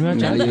charging. it. And we're And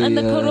charging. the, and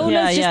the Corolla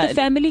Yeah, is yeah. just a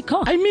family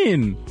car. I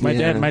mean, my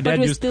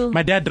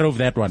Yeah. dad drove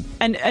that one.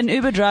 And an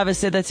Uber driver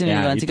said that to me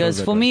Yeah, once. he He goes,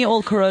 told "For that me,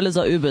 all Corollas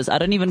are Ubers. I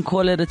don't even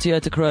call it a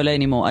Toyota Corolla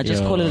anymore. I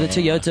just call it a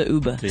Toyota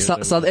Uber."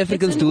 South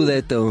Africans do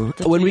that though.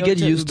 When we get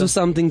Toyota used to Uber.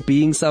 something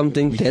being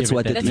something, that's give it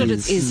what that it That's what it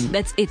is. is.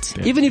 That's it.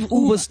 Even if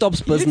Uber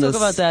stops business,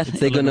 about that.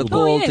 they're gonna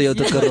call yes.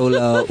 Toyota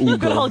Corolla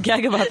Got a whole Uber.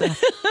 gag about that.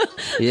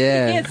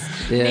 Yeah, Yes.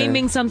 yeah.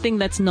 Naming something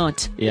that's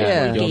not.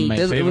 Yeah. you're my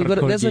There's, favorite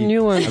there's a corgi.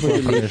 new one for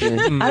you later.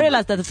 I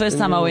realized that the first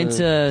time I went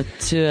to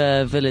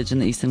a village in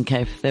the Eastern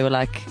Cape, they were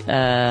like,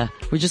 "We're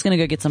just gonna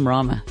go get some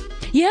rama."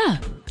 Yeah.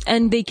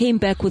 And they came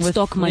back with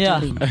stock yeah.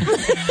 margarine.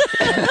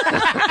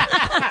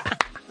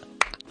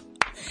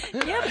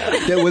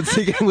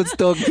 They came with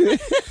stock.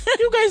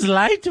 You guys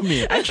lied to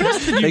me. I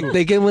trusted you.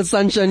 They came with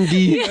Sunshine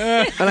D.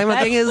 And I'm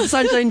like, it's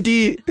Sunshine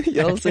D.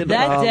 Y'all said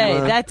That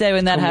Rama. day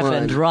when that Come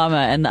happened, on. Rama,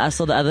 and I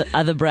saw the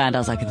other brand, I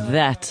was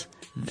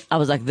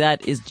like,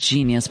 that is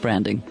genius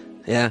branding.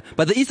 Yeah,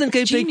 but the Eastern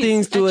Cape take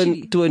Genius, things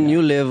actually. to a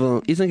new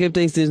level. Eastern Cape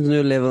takes things to a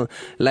new level.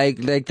 Like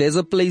there's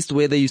a place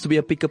where there used to be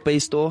a pick-up-pay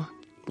store.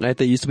 Right,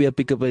 there used to be a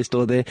pick-up-pay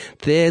store there.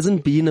 There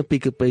hasn't been a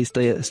pick-up-pay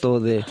store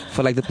there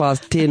for like the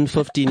past 10,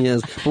 15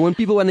 years. But when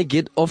people want to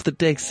get off the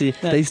taxi,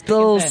 they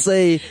still Pick and Pay.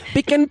 say,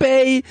 pick and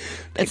pay.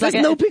 It's There's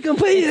like no pick and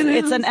pay in it.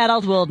 It's an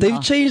adult world They've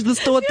now. changed the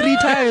store 3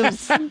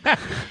 times.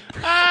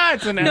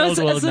 It's an No,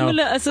 adult world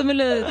now. a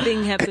similar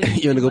thing happened.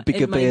 You want to go in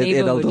pick my a pay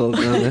at adult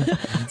neighborhood.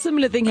 world.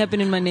 Similar thing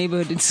happened in my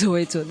neighborhood in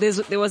Soweto.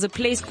 There was a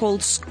place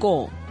called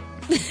Score.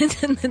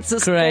 It's a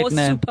Great Score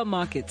name.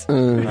 supermarket.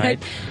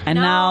 Right. And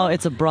now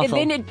it's a brothel.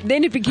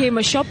 Then it became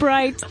a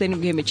ShopRite. Then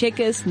it became a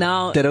Checkers.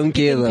 Now They don't Pick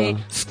care and though. Pay.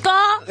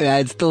 Score. Yeah,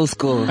 it's still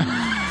school.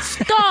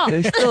 Score.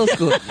 It's still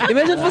school.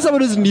 Imagine for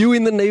someone who's new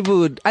in the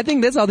neighborhood. I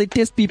think that's how they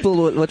test people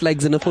with like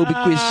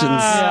xenophobic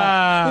questions.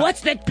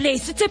 What's that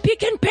place? It's a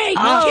Pick and Pay.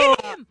 Oh.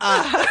 Kill him.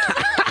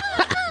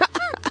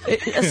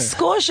 A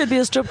Score should be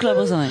a strip club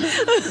or something.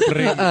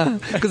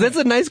 Because that's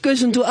a nice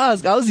question to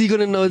ask. How's he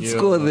gonna know it's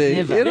school there?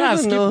 Never. You Yeah,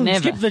 don't know. Never.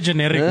 skip the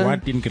generic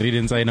what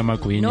ingredients are in a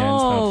maquina No, and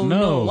stuff.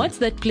 No. What's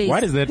that place?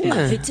 What is that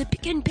place? It's a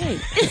Pick and Pay.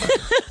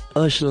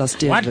 What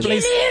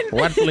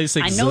place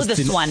exists know this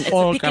in one. It's a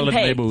all Pick and colored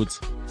Pay. neighborhoods?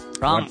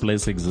 Wrong. What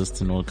place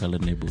exists in all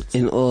colored neighborhoods?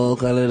 In all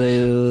colored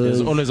There's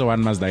neighborhoods. always a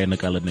one must die in a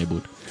colored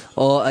neighborhood.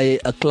 Or a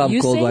club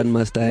You called say? One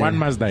Must Die. One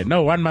must die.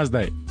 No, one must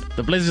die.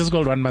 The place is just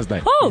called One Must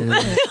Die. Oh,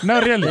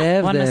 No, really. They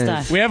have One must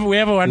that. die. We have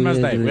a one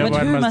must die. We have But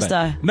one who must must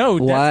die? No,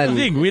 that's One.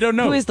 the thing. We don't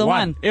know. Who is the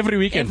one? Every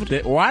weekend.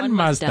 One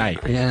must die.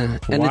 Yeah.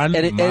 And, One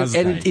must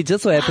die. it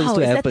just so happens Wow,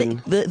 to is that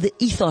happen. the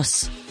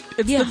ethos?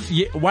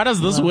 What does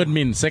this word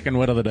mean? Second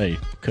word of the day.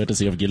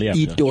 Courtesy of Gillian.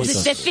 Ethos.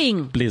 is it the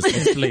thing? Please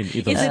explain. Is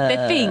it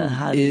the thing?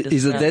 How do you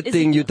Is it that Is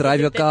thing it- you drive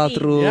is your it car the thing?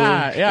 through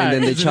Yeah. and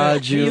then they Is it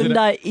charge a- you? is it a-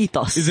 Hyundai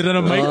ethos? Is it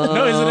a mic?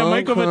 No, is it a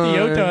mic of a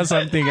Toyota or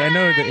something? I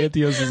know the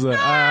Ethos is a.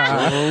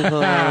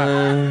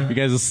 You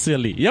guys are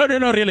silly. No,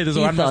 really. There's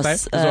one must die.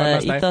 Ethos. There's one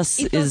must die. Ethos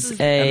Ethos is is-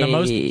 And the a.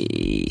 most-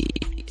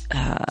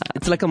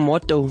 It's like a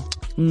motto.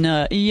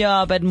 No,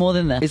 yeah, but more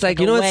than that. It's like,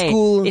 you know, at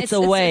school. It's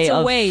a way it's a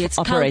of way, it's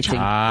operating.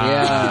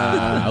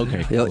 Yeah.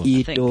 Okay. Your Cool.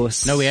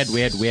 ethos. No, we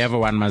have a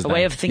one must A die.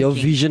 way of thinking. Your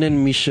vision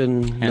and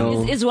mission.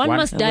 No. Is one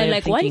must die way of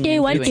like one thinking day,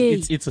 and one doing.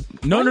 day? It's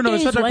no, One it's day not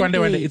is like one one day,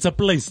 one day. day. It's a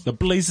place. The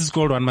place is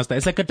called One Must Die.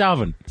 It's like a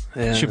tavern.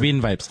 Yeah. Should be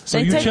in vibes. So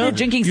They you take chill, their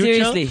drinking you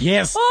chill. seriously.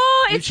 Yes.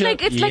 Oh, You it's chill.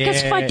 like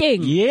it's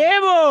fighting. Yeah,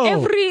 bro.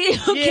 Every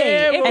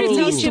bro.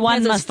 township One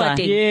has a must die.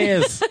 fighting.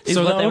 Yes. Is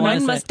So what they the want owner,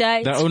 One must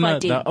die. the It's owner,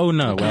 fighting. the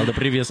owner, well, the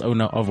previous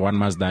owner of One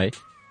Must Die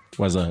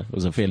was a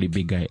fairly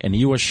big guy, and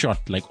he was shot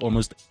like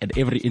almost at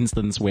every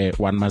instance where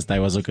One Must Die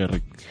was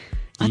occurring.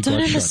 I He don't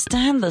got shot.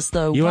 understand this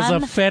though. He was a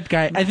One fat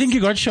guy. I think he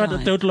got shot a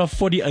die. total of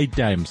 48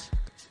 times.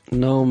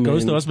 No, man.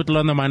 Goes to hospital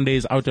on the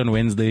Mondays, out on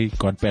Wednesday,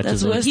 got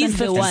patches That's on. worse He's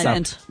than the 50 one.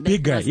 Cent.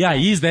 Big guy. Yeah,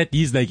 he's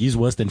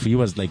worse than, he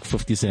was like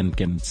 50 Cent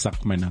can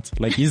suck my nuts.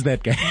 Like, he's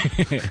that guy.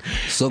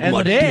 Suck And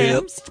my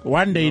then, dick.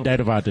 one day he died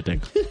of a heart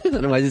attack.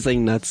 Why is he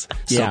saying nuts?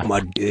 Yeah. Suck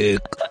my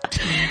dick.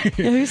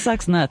 Yeah, who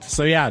sucks nuts?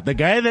 So yeah, the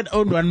guy that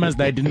owned One Must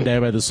Die didn't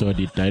die by the sword,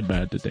 he died by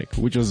heart attack,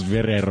 which was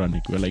very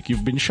ironic. We're like,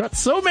 you've been shot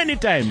so many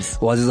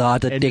times. Was his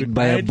heart and you attacked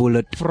by a died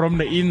bullet? from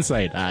the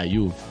inside.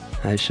 You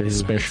I show you.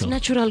 special.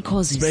 Natural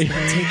causes.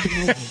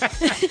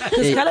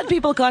 Because colored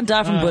people can't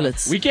die from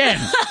bullets. We can.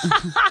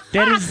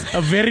 That is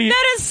a very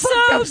That is so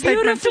fucked up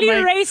statement to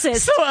beautifully make racist.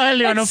 so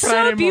early on a That's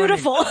Friday so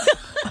beautiful. morning.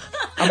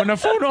 I'm gonna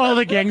phone all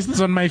the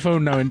gangsters on my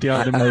phone now and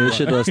tell them. I wish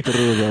it was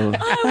true though.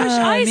 I wish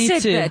I me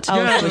said too. that.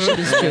 I wish it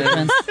was true,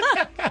 man.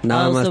 Now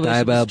I also must wish die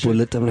it by a was true.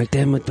 bullet. I'm like,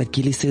 damn it, but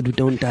Gilly said we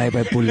don't die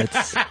by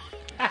bullets.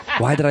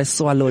 Why did I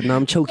swallow it? Now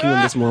I'm choking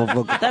on this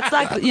motherfucker. That's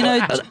like, you know,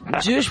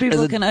 Jewish people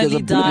There's a- can there's only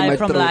a bullet in my die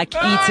from throat. like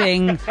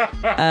eating,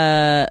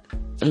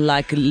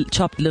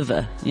 chopped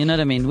liver. You know what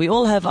I mean? We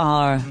all have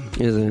our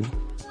Is it?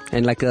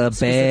 And like a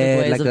Specific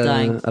ways bad, like of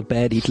dying. a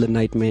bad Hitler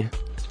nightmare.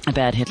 a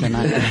bad Hitler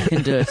night.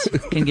 Can do it.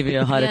 Can give you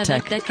a heart Yeah,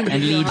 attack that can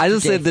and give you a lead heart I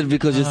just to said death. that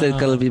because you said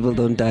colored people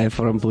don't die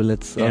from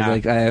bullets. I was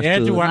like, I have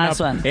Had to. one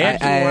Nice up. one.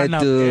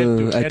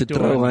 I had to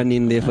throw one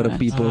in there for the Ah,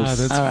 peoples.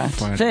 that's All right.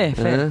 fun. Fair.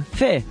 Huh?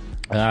 Fair.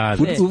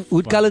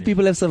 Would colored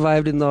people have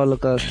survived in the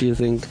Holocaust, do you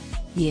think?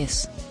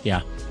 Yes.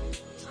 Yeah.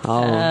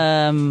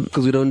 How?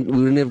 Because we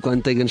wouldn't have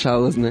gone taking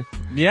showers, ne?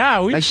 Yeah,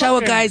 we Like, shower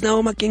fucking- guys, now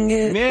I'm king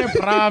it. Yeah,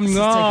 Bram, Taking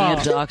no.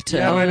 a dark turn.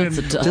 Yeah, It's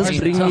a dark Just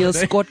bring me a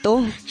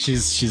scottle.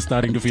 She's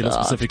starting to feel a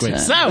Dark specific way. turn.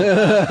 So,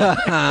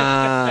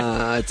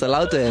 It's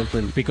allowed to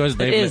happen. because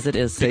Dave, It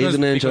is. Dave's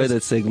gonna enjoy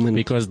that segment.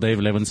 Because Dave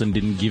Levinson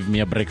didn't give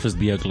me a breakfast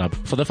beer club.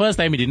 For the first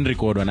time, he didn't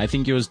record one. I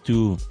think he was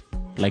too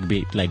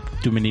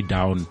many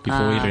down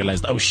before he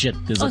realized, oh shit,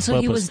 there's a purpose. So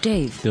he was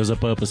Dave. There was a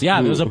purpose.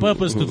 Yeah, there was a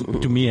purpose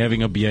to me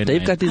having a beer.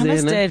 Dave cut his I hair,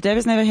 miss ne? Dave. Dave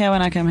is never here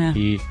when I come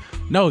here.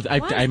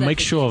 I make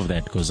sure of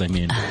that because I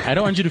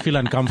don't want you to feel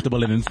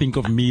uncomfortable and then think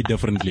of me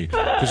differently.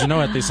 Because you know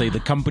what they say, the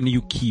company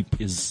you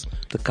keep is,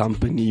 The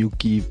company you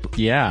keep.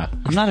 yeah.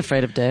 I'm not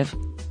afraid of Dave.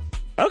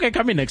 Okay,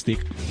 come in next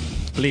week.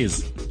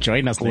 Please,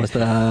 join us next What's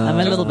week. I'm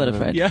a little bit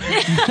afraid. Yeah.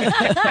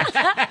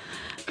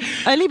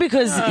 Only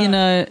because, you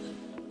know,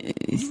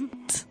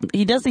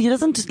 he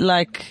doesn't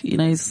like, you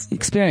know, he's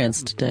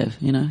experienced, Dave.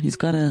 You know, he's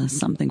got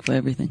something for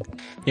everything.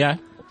 Yeah.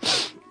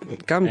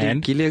 Come,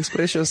 And? Gilly,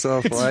 express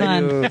yourself. It's Why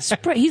fine. you...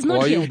 He's not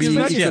Why here. you being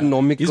not here.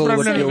 economical He's with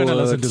probably your not gonna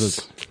listen words? to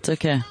this. It's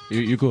okay.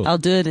 You cool. I'll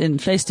do it in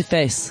face to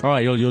face. All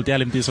right, you'll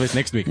tell him this way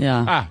next week.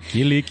 Yeah.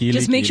 Gilly.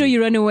 Just make sure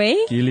you run away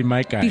Gilly,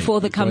 my guy.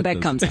 before the He's got comeback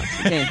this. comes out.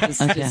 Okay.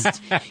 Okay.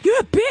 You're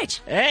a bitch.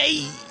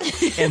 Hey!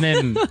 And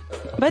then...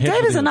 But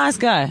Dave is a nice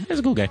guy. He's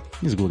a cool guy.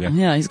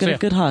 Yeah, he's got So, a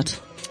good heart.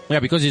 Yeah,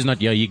 because he's not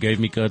here, he gave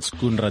me Kurt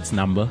Skoenrad's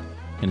number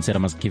and said I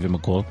must give him a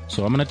call.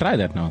 So I'm going to try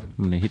that now.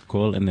 I'm going to hit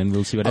call and then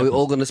we'll see what Are we happens.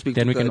 all gonna speak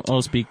Then to we can Kurt?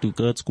 all speak to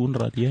Kurt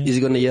Skoenrad, yeah. Is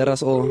he gonna hear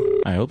us all?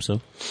 I hope so.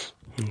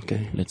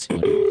 Okay. Let's see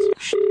what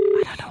happens.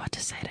 I don't know what to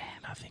say to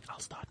him. Nothing, I'll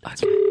start.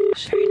 Okay.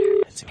 Let's see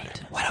what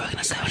happens. What are we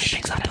gonna say when he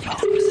picks up the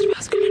phone?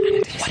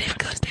 What if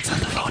Kurt picks up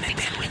the phone and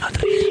then we're not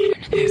ready?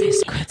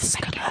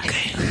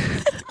 Okay.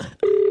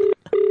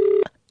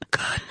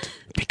 Kurt,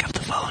 pick up the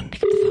phone.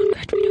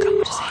 Come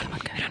on.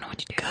 I don't know what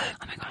to do. Oh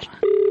my gosh.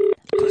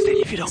 Because then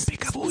if you don't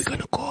pick up, who are we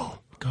gonna call?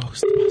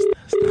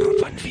 Ghostbusters.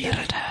 Van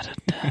Vieren.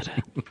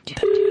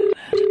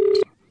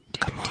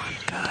 Come on,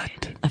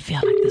 Kurt. I feel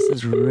like this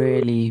is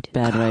really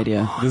bad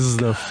radio. This is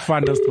the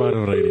funnest part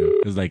of radio.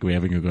 It's like we're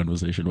having a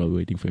conversation while we're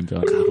waiting for him to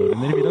answer the phone.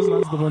 And then if he doesn't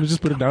answer the phone, we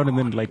just put it down and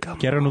then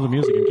carry on with the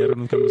music and carry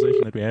on with the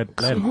conversation that we had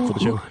planned for the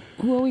show.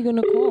 Who are we going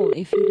to call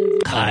if he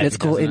doesn't? Let's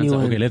call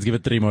anyone. Okay, let's give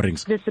it 3 more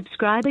rings. The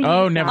subscriber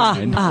Oh, never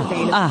mind.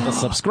 Ah. The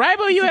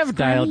subscriber you have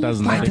dialed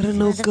doesn't I matter. didn't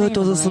know Kurt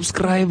was a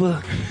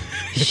subscriber.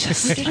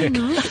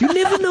 You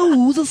never know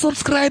who's a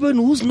subscriber and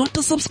who's not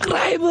a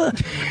subscriber.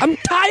 I'm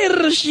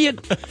tired of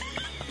shit.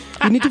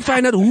 You need to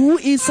find out who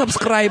is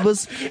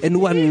subscribers and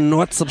who are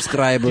not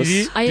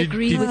subscribers. I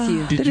agree with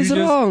you. That is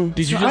wrong.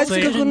 Did you I just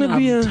think say it's gonna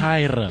be I'm a-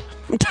 tired?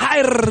 I'm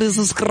tired of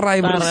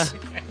subscribers.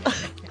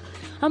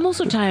 I'm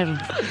also tired.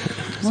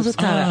 Also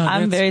tired.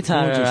 I'm that's very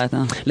tired gorgeous. right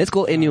now. Let's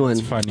call anyone.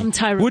 It's funny. I'm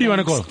tired Who of do you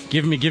want to names. call?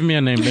 Give me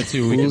a name. Let's see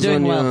who we can Who's do.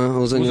 on doing your, well.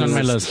 who's on Who's your on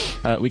my list?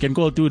 list? We can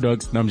call 2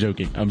 dogs. No, I'm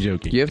joking.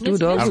 You have 2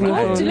 dogs on your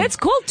phone? Let's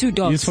call 2 His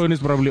dogs. phone is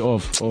probably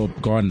off or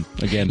gone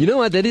again. You know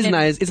what? That is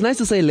nice. It's nice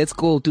to say let's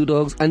call 2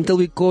 dogs until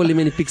we call him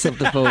and he picks up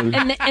the phone.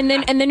 And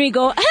then we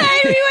go, hey,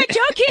 we were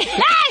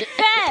joking.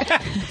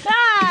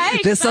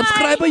 The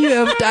subscriber you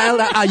have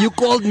dialed, you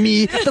called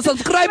me. The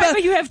subscriber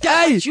You have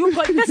Hey! dialed. You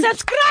got the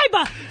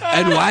subscriber.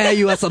 And why are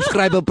you a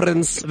subscriber,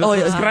 Prince? The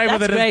subscriber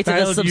That's that has great if a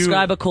dialed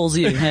subscriber calls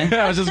you. Hey?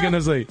 I was just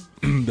gonna say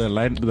the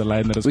line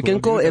that is. We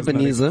can call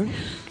Ebenezer.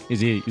 Is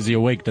he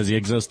awake? Does he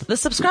exist? The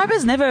subscriber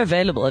is never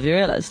available. Have you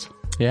realized?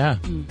 Yeah.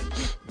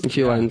 If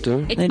you want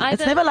to.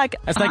 It's never like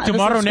It's like the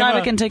tomorrow subscriber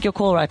never- can take your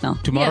call right now.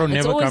 Tomorrow it's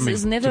never always, coming.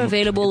 It's never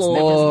available or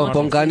Oh, it's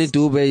not Bongani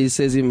Dube, he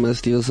says he was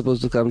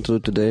supposed to come through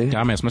today.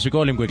 Dumbass. Must we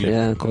call him quickly?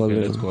 Yeah, call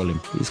him. Let's call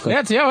him. He's got-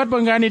 Let's hear what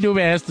Bongani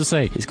Dube has to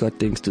say. He's got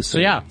things to say. So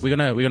yeah, we're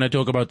gonna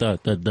talk about the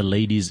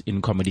ladies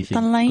in comedy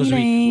thing. The 'Cause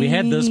we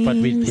had this, but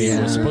we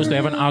Yeah. were supposed to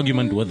have an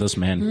argument with this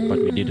man, but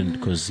we didn't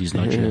because he's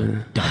not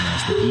your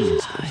dumbass that he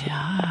is.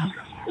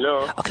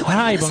 Hello. Okay,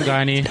 Hi,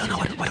 Bongani. I don't know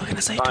what we're going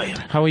to say to him.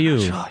 How are you?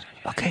 Sure.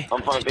 Okay.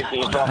 I'm fine, thank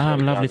you. I'm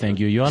lovely, thank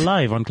you. You are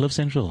live on Cliff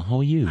Central. How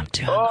are you?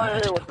 Oh, hey,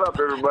 what's up,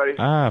 everybody?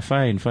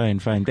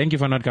 Fine. Thank you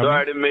for not coming.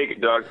 Sorry I didn't make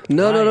it, dog.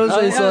 No, don't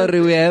say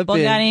sorry. We're happy.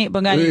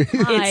 Bongani,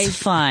 Hi. it's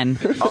fine.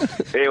 Oh,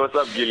 hey, what's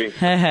up, Gilly?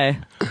 Hey.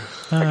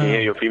 I can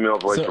hear your female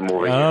voice from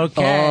over here.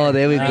 Okay. Oh,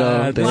 there we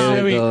go. This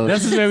is where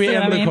this is where we See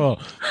what end I the mean? call.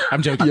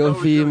 I'm joking. Your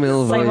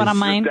female Say what I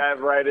voice. mean. Dive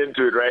right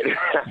into it, right?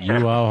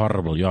 You are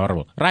horrible. You're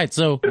horrible. Right.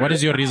 So, what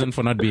is your reason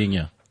for not being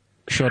here?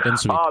 Short and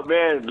sweet. Oh,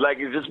 man, like,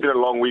 it's just been a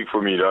long week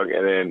for me, dog.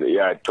 And then,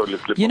 yeah, I totally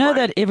slipped You my know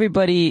mind.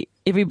 that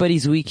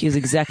everybody's week is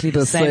exactly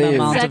the same same.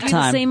 amount exactly of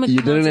time. the same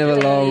You didn't have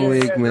a long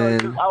week,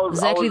 man.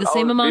 Exactly the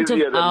same amount of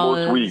busier than most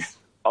hours. weeks.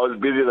 I was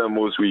busier than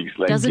most weeks.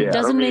 Like, Doesn't- yeah, I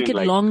doesn't don't make mean, it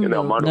like, long, in the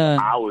though. amount No, of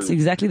hours it's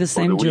exactly the for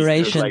same week, just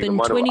duration. like It's the been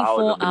amount of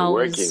 24 I've been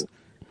hours. working.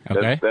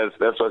 Okay.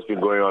 That's what's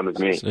been going on with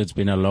me. So it's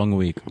been a long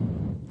week.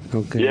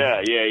 Okay.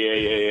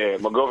 Yeah.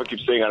 My girlfriend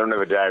keeps saying I don't have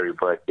a diary,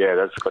 but yeah,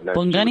 that's got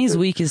nothing to do with Bongani's it.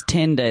 week is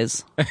 10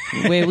 days,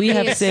 where we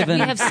have Yes, 7.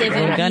 We have 7.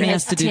 Bongani He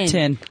has to do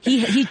 10.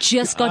 He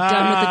just got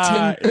done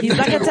with the 10. He's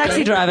like a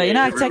taxi driver. You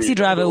know, a taxi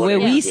driver, where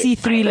we see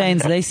 3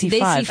 lanes, they see They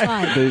 5. see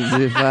 5.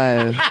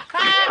 25.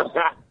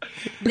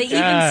 They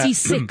even see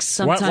 6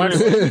 what-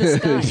 sometimes. in the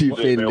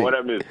sky. Hey, man, what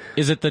I missed?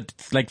 Is it the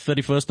like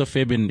 31st of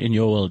Feb in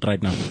your world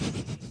right now?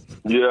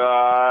 Yeah,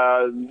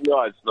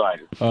 no, it's not.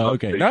 Oh,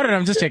 okay. No,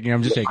 I'm just checking.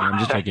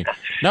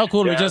 No,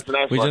 cool. Yeah, it's a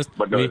nice one,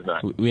 but no, it's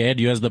not. we had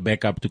you as the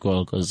backup to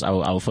call because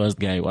our first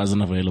guy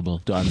wasn't available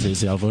to answer his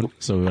cell phone.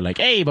 So we were like,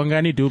 hey,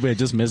 Bongani Dube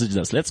just messaged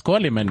us. Let's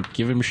call him and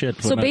give him shit.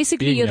 For So not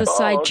basically, being you're the here.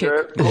 side chick.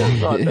 Cool.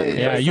 No,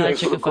 Yeah, you-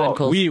 thanks for the call.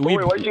 calls. We Wait,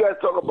 what you guys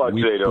talk about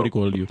we today, though?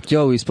 called you.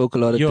 Yo, we spoke a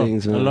lot of Yo,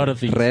 things, a man. lot of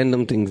things.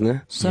 Random things, nah?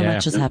 So Yeah.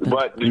 much has happened.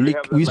 But do you have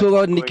We them, spoke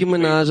about going Nicki things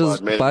Minaj's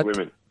about men and butt.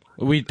 women?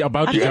 We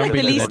about I to feel jump like the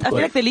into least. that. I feel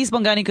like the least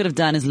Bongani could have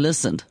done is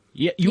listened.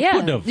 Yeah, you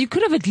could have. You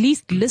could have at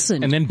least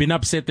listened. And then been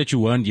upset that you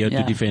weren't here to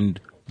Yeah.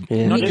 defend.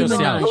 Yeah. Not Nicki I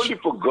yourself. totally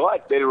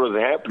forgot that it was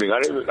happening.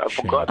 I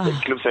forgot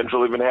that Cliff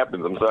Central even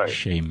happens. I'm sorry.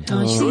 Shame.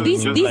 Oh, see,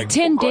 these Just these like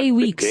 10-day forgot the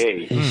weeks.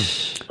 day.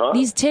 Huh?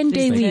 These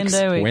 10-day These weeks.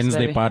 10-day weeks, Wednesday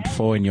baby. part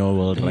 4 in your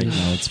world right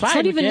now. It's fine. It's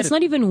not even. we It's get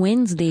not even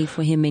Wednesday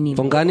for him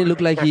anymore. Bongani look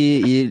like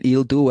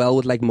he'll do well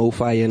with like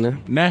MoFi, nah?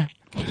 it. Nah.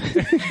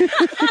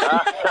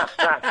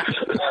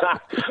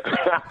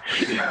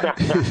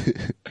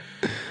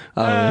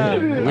 We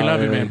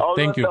love you, man. I'll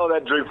Thank not you. sell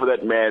that drink for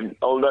that man.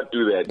 I'll not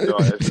do that. No,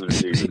 that's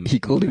ridiculous. He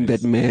called him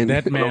that man.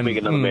 That Don't man. make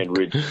another man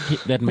rich.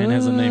 That man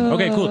has a name.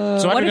 Okay, cool.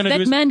 So what What we're if gonna do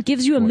that is man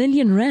gives you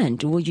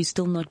R1,000,000? Will you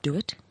still not do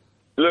it?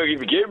 Look,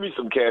 if you give me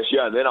some cash,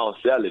 yeah, then I'll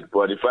sell it.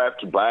 But if I have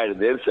to buy it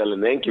and then sell it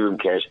and then give him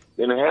cash,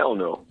 then hell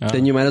no.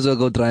 Then you might as well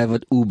go drive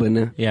at Uber,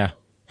 nah? yeah.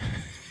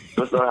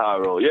 That's not how I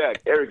roll. Yeah,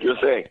 Eric, you're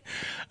saying.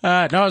 No,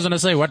 I was gonna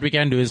say what we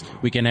can do is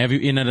we can have you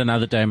in at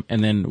another time,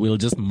 and then we'll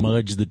just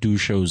merge the 2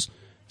 shows.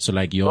 So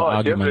like your Oh,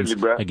 arguments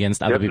definitely, bruh.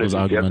 against other people's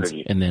Definitely, arguments,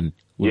 definitely. and then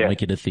we'll Yeah.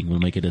 make it a thing.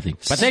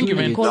 But thank you,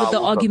 man. Call it the No, we'll talk to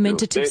you.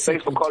 argumentative Thanks for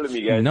segment. calling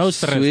me, guys. No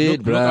stress.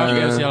 Sweet, Look after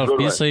bruh. yourself. Good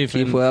Be one. safe.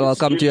 Keep and well. I'll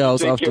come to your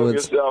house Take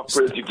afterwards. care of yourself,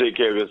 Prince. You take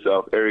care of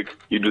yourself. Eric,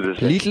 you do the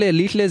same.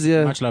 Little's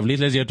here. Much love.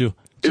 Lisa's here too.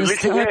 Is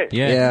Lisa there?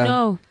 Yeah. Yeah.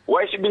 No.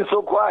 Why has she been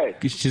so quiet?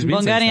 She's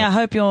been saying Bongani, I stuff.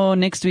 hope your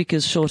next week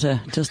is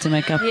shorter, just to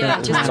make up Yeah,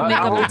 that. just to make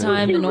up the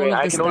time and all of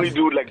I this can only stuff.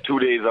 do like 2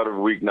 days out of a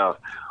week now.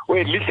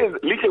 Wait, Lisa,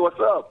 what's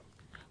up?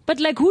 But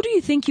like, who do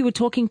you think you were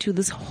talking to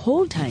this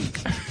whole time?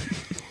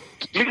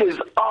 Lisa is,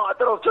 I thought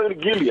I was talking to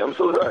Gilly. I'm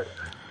so sorry.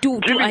 Do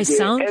Gilly's I there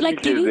sound and like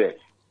Lisa's Gilly? there.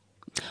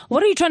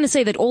 What are you trying to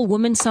say? That all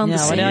women sound the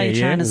Yeah, what same? are you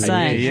trying to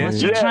say? Yeah. What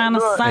you trying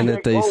to say? And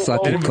that they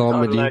suck at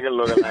comedy.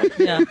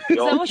 Yeah. Is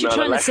that what you're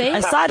trying to say?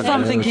 Aside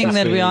from thinking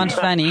that we aren't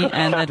funny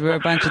and that we're a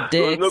bunch of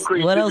dicks,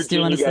 what else do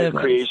you want to say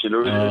about it?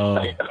 Oh,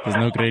 there's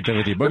no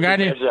creativity.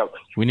 Bongani,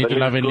 we need to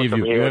love and leave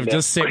you. You have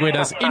just segued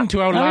us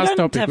into our No, we last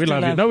don't topic. have We to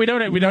love you. love. No, we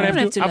don't. We don't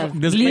have to. love.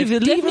 There's Leave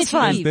is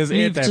fine. There's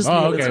Leave, airtime. just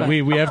Oh, leave, it's okay.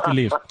 fine. We have to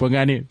leave.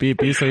 Bongani,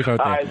 be safe out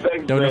Alright, there.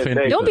 thanks, Don't man. offend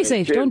Thanks. people. Don't be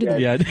safe. Don't do that.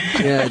 Yeah.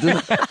 Yeah,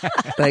 just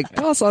like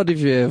pass out if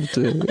you have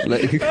to,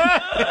 like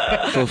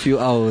for a few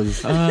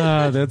hours.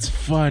 That's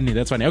funny.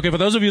 That's funny. Okay, for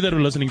those of you that were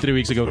listening 3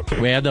 weeks ago,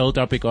 we had the whole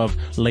topic of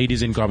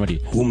ladies in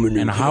comedy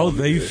and how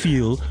they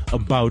feel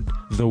about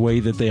the way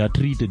that they are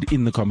treated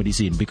in the comedy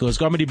scene. Because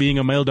comedy, being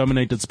a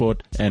male-dominated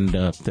sport and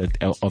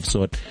of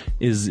sort,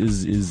 is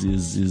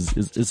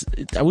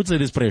I would say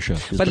there's pressure.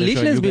 There's But pressure on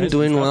Little has you been guys.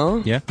 doing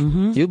well. Yeah.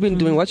 You've been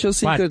doing. What's your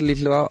secret,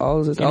 Little?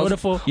 How's it? In order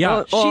for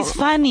She's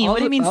funny. What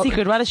do you mean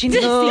secret? Why does she need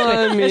a No, secret?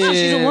 I mean-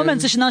 She's a woman,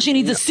 so now she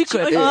needs a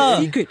secret.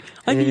 Secret.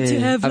 I need to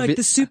have I've like been-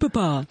 the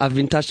superpower. I've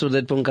been touched with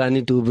that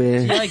Pongani too, be.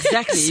 Yeah,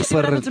 exactly. You see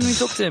what happens when we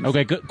talk to him?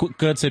 Okay,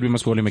 Kurt said we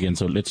must call him again,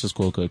 so let's just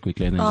call Kurt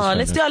quickly. And then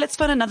just find out. Let's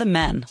find another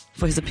man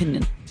for his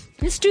opinion.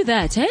 Let's do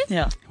that, eh?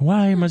 Yeah.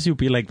 Why must you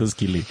be like this,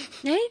 Killy?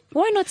 Eh?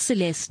 Why not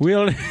Celeste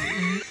We'll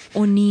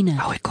or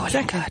Nina? We call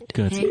him Kurt.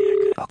 Kurt.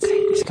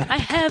 Okay, he's gonna. I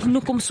have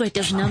Nukum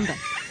Sweater's number.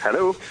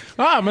 Hello.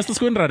 Mr.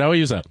 Squinrad, how are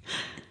you, sir?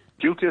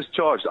 Guilty as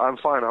charged. I'm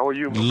fine. How are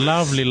you?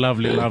 Lovely,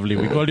 lovely, lovely.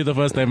 We called you the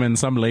first time and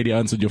some lady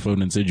answered your phone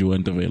and said you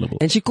weren't available.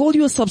 And she called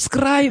you a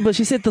subscriber.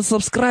 She said the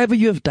subscriber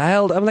you have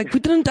dialed. I'm like,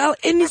 we didn't dial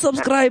any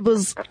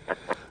subscribers.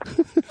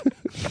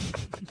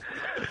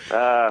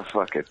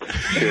 Fuck it.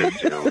 Good,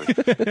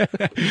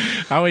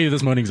 How are you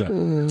this morning, sir?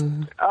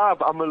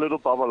 I'm a little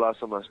bubble I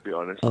must be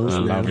honest.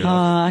 Lovely.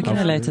 I can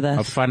relate to A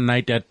that. fun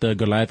night at the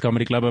Goliath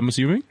Comedy Club, I'm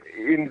assuming?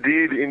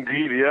 Indeed.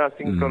 Yeah, I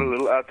think got a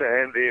little out of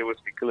hand there with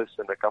Nicholas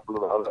and a couple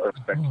of other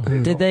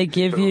aspects. Did they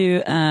give you,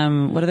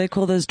 what do they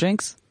call those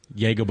drinks?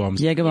 Jaeger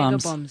bombs. Jaeger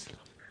bombs. Bombs.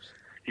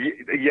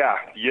 Yeah,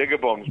 Jaeger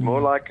bombs.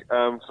 More like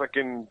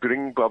fucking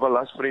bring Baba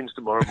last friends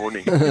tomorrow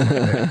morning.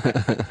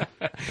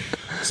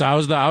 So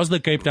how's the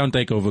Cape Town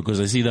takeover? Because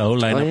I see the whole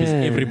lineup is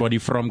everybody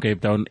from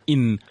Cape Town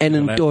in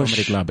Goliath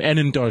Comedy Club. And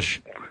in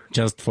Tosh.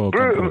 Just for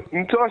Bro,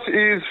 Ntosh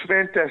is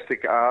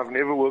fantastic. I've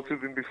never worked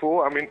with him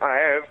before. I mean, I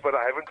have, but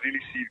I haven't really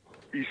seen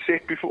his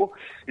set before.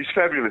 He's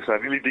fabulous. I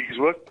really dig his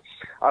work.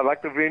 I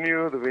like the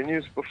venue. The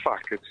venue's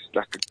fuck. It's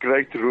like a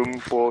great room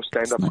for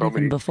stand-up It's not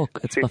comedy. even befuk,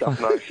 it's set up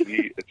befuk.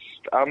 nicely.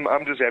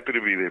 I'm just happy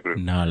to be there, bro.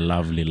 No,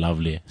 lovely,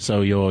 lovely.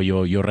 So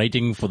your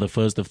rating for the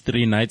first of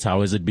 3 nights,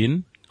 how has it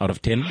been out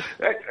of 10?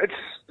 It's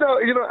no,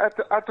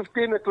 out of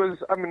 10, it was.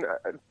 I mean,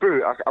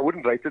 bro, I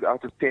wouldn't rate it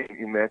out of 10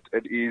 in that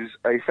it is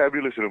a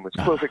fabulous room. It's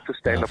perfect for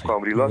stand-up perfect.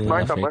 comedy. Last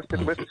night, I must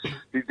Perfect, admit,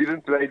 they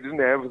didn't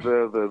have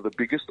the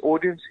biggest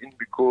audience in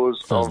because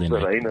Thursday of the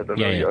night. rain. I don't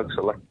Yeah, know. yeah. Yolks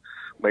are like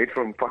made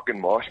from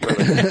fucking marshmallows.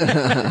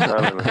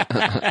 I don't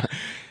know.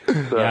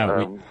 So,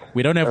 Yeah,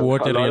 we don't have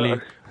water really.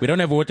 We don't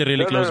have water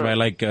really No, close no. by,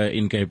 like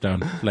in Cape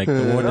Town. Like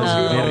the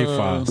water's very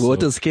far. so-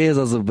 Water scares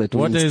us a bit.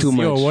 When it's too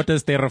much.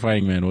 Water's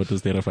terrifying, man.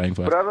 Water's terrifying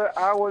for us. Brother,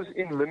 I was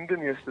in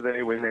London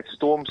yesterday when that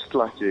storm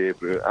struck here,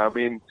 bro. I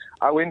mean,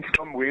 I went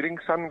from wearing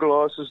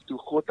sunglasses to,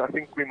 God, I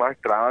think we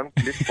might drown.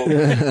 Let's put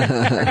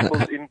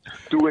ankles in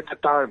 2 at a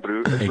time,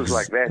 bro. It was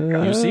like that,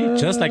 guys. You see,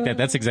 just like that.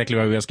 That's exactly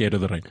why we are scared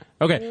of the rain.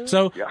 Okay,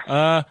 so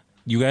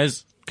you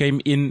guys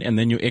came in and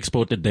then you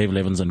exported Dave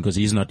Levinson because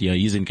he's not here.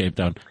 He's in Cape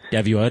Town.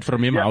 Have you heard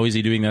from him? Yeah. How is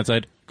he doing that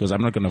side? Because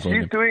I'm not going to phone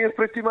He's him. doing it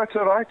pretty much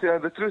all right.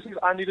 The truth is,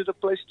 I needed a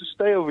place to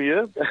stay over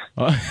here.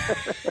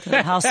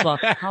 House swap.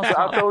 So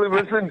I told him,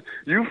 listen,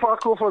 you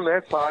fuck off on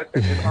that side,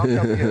 and then I'll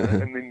come here,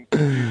 and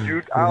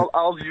then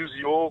I'll use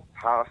your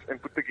house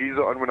and put the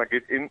geyser on when I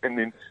get in, and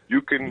then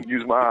you can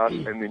use my house,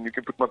 and then you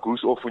can put my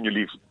goose off when you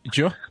leave.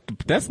 Sure.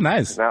 That's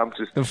nice. Now I'm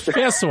just...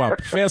 Fair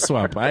swap. Fair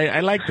swap. I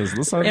like this.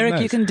 This sounds Eric,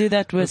 nice. you can do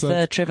that with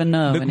Trevor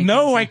Noah. when he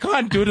No, comes I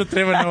can't do the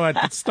Trevor Noah.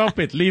 Stop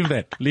it. Leave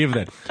that.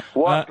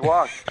 What?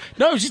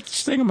 No, she's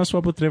saying I must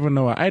swap with Trevor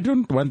Noah. I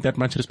don't want that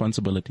much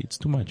responsibility. It's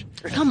too much.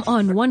 Come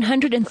on,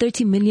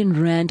 130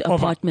 million rand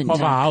apartment. Of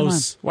a Come on.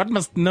 house. What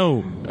must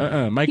no?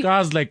 My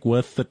car's like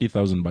worth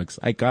 $30,000.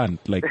 I can't.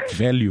 Like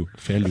value.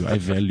 I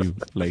value.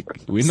 Like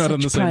we're not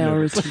on the same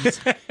level. Priorities.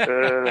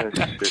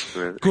 Shit,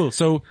 man. Cool.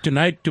 So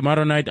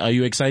tomorrow night, are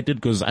you excited?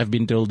 Because I've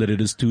been told that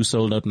it is 2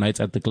 sold out nights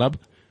at the club.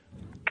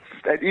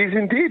 It is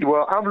indeed.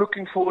 Well, I'm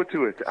looking forward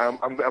to it. I'm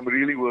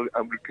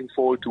looking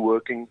forward to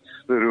working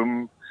the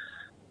room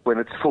when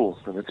it's full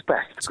and it's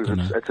packed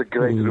because it's a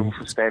great room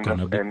for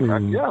stand-up. And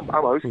I'm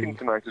hosting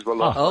tonight as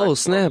well. Oh,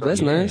 snap.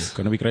 That's nice. It's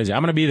gonna be crazy.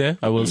 I'm gonna be there.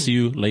 I will see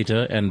you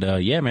later. And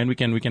yeah, man, we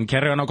can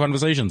carry on our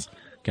conversations.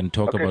 Can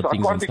talk Okay, about so I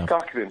things can't and be stuff.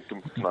 cucked then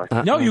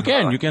tonight. No, you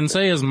can. You can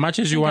say as much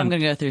as you I'm want.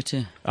 going to go through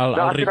too. I'll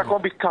I read.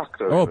 can't be cucked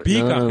though. Oh,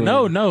 peacock.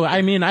 No.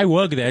 I mean, I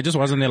work there. I just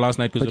wasn't there last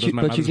night because it was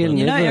my but you mother's can- birthday.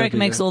 You know Never Eric be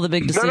makes there. all the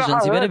big No, decisions.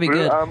 I You better heard, be bro.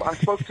 good. I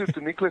spoke to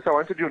Nicholas. I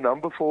wanted your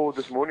number for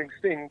this morning's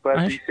thing, but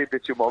Right. he said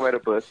that your mom had a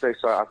birthday,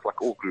 so I was like,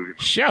 oh, groovy.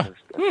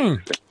 Sure.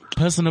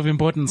 person of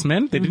importance,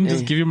 man. They didn't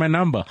just give you my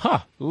number.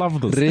 Ha!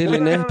 Love this. Really,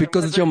 ne?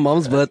 Because it's your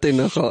mom's birthday,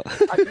 no?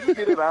 I didn't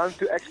get around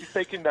to actually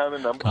taking down a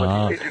number,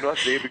 but you said you're not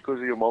there because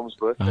of your mom's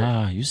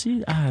birthday. You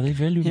see? They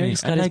value me.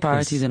 He's got his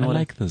priorities in order.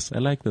 I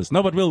like this.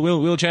 No, but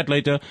we'll chat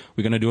later.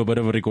 We're gonna do a bit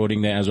of a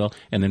recording there as well,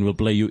 and then we'll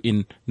play you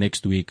in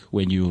next week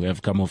when you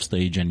have come off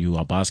stage and you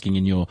are basking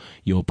in your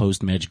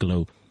post-match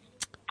glow.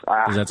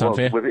 Does that sound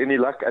fair? With any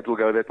luck, it will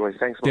go that way.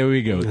 Thanks, man. There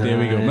we go.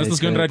 Mr.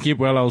 Skundrad, keep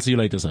well. I'll see you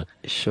later, sir.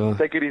 Sure.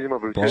 Take it easy, my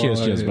bro.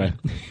 Cheers, bye.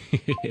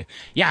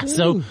 Yeah,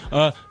 so,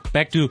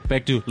 back to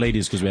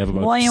ladies, because we have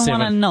about What you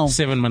wanna know?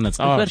 7 minutes.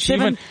 But She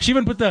even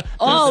put the...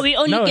 We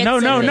only get No,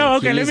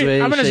 okay, She's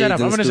I'm gonna shut up.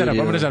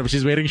 wearing shades in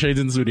She's wearing shades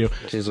in the studio.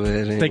 She's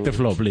wearing... Take the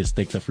floor, please.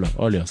 Take the floor.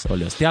 All yours.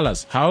 Tell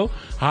us,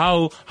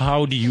 how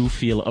do you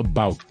feel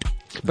about...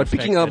 But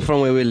picking up from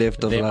where we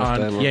left off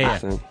last time. Yeah.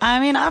 I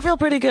mean, I feel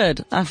pretty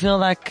good. I feel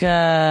like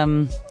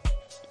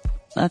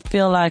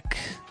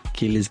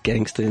Kill is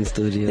gangster in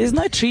studio. there's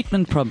no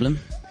treatment problem.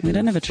 We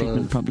don't have a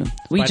treatment problem.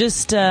 We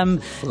just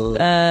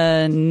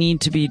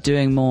need to be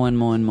doing more and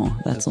more and more.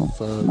 That's all.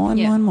 More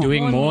and more.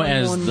 Doing more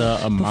as the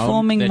amount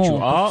Performing that more. you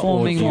are,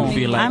 or do you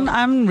feel like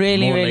I'm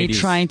really more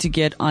ladies? trying to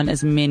get on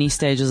as many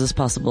stages as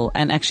possible,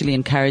 and actually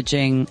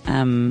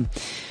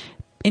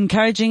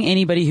encouraging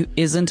anybody who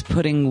isn't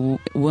putting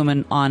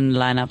women on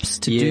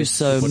lineups to do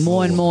so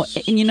more and more.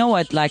 And you know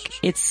what? Like,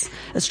 it's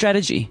a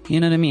strategy. You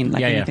know what I mean?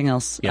 Like anything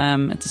else. Yeah.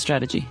 It's a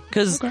strategy.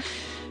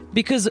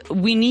 Because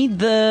we need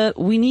the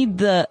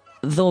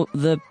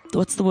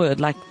what's the word?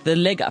 Like the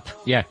leg up.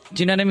 Yeah.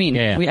 Do you know what I mean?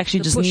 Yeah. We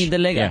actually just push. need the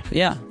leg Yeah. up.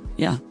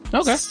 Yeah.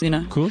 Okay. You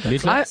know. Cool.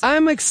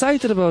 I'm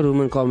excited about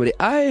women comedy.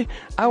 I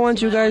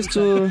want you guys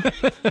to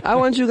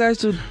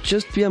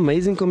just be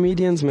amazing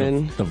comedians,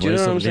 man. The Do you know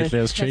voice what I'm of saying? Leslie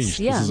has changed.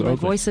 Yeah, This is my awkward.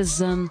 voice is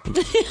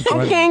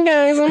Okay,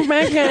 guys, I'm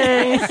back,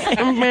 guys.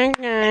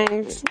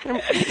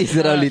 Is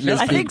it how Little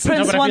I think speaks?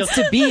 Prince but I wants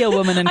to be a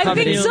woman in I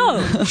comedy. think so.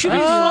 Should we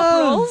swap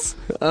roles?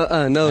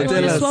 No,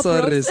 tell us. swap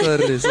Sorry.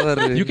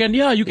 You can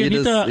It eat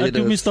is- a it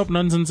Tumi is. Stop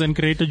Nonsense and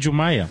create a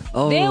Jumaya.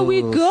 Oh, There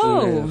we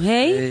go.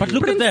 Hey, But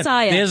look Prince at that.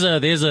 Saya.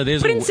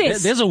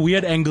 There's a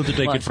weird angle to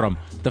take What? it from.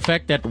 The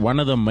fact that one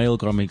of the male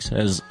comics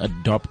has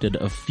adopted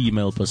a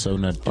female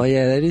persona to Oh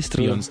yeah, that is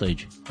be true. on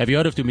stage. Have you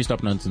heard of Tumi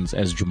Stop Nonsense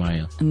as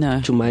Jumaya? No.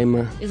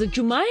 Jemima. Is it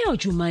Jumaya or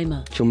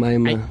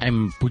Jumaima?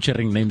 I'm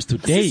butchering names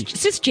today.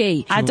 Sis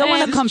J. I don't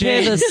want to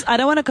compare this. I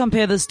don't want to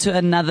compare this to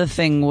another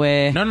thing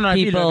where No, I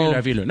feel people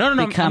you. No,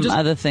 I'm become just-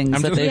 other things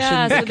I'm that just- they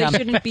Yeah, shouldn't so become. they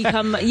shouldn't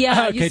become.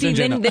 Yeah, you Caitlyn see,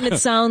 Jenner. then it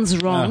sounds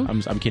wrong.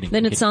 I'm kidding.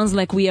 Then I'm it sounds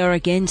like we are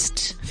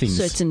against things.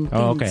 certain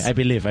things. Oh, okay. I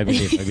believe.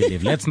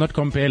 Let's not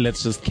compare.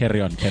 Let's just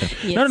carry on. Yes.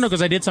 No,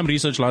 because I did some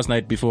research last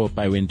night before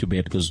I went to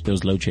bed because there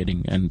was load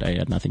shedding and I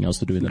had nothing else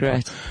to do with it.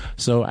 Great.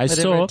 So I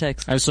Whatever saw it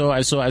takes.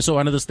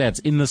 one of the stats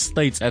in the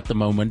States at the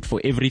moment. For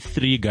every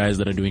 3 guys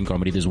that are doing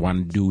comedy, there's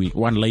one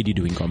lady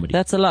doing comedy.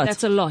 That's a lot.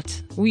 That's a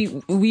lot.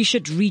 We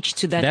should reach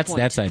to that That's point.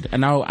 that side.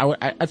 And now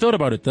I thought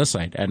about it this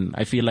side, and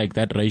I feel like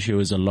that ratio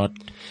is a lot.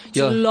 It's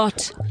a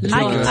lot.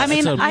 I mean,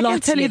 It's a I can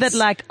lot tell you that, less.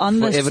 like, on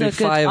the For every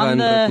circuit,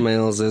 500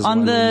 males, there's on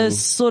one the woman.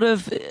 sort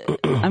of,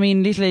 I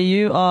mean, Little,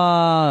 you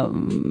are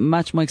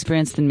much more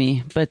experienced than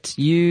me, but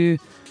you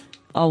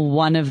are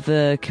one of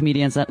the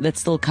comedians that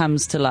still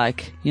comes to,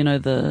 like, you know,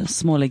 the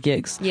smaller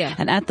gigs. Yeah.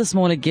 And at the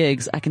smaller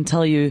gigs, I can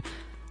tell you,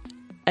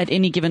 at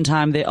any given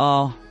time, there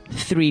are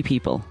 3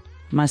 people: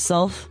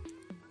 myself,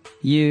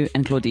 you,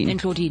 and Claudine. And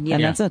Claudine, yeah.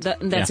 And that's it.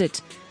 That's Yeah.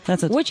 it.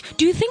 That's it. Which,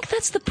 do you think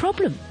that's the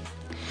problem?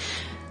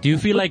 Do you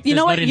feel like You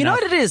know there's what? not You know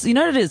enough? what it is. You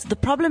know what it is. The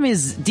problem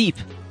is deep.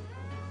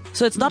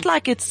 So it's not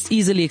like it's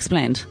easily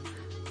explained.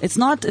 It's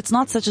not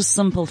such a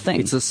simple thing.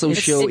 It's a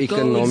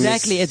socio-economic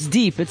Exactly. It's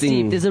deep. It's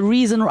thing. deep. There's a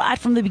reason right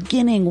from the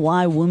beginning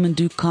why women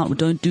don't do comedy.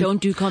 Don't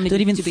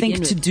even to think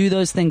begin to with. do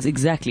those things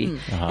exactly.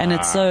 And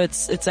it's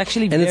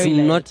actually And very it's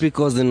layered. not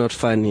because they're not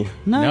funny.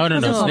 No.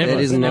 because It's never. That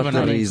is It's not never the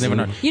not. It's reason.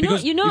 never not. You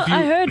Because know.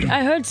 if you-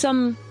 I heard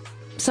some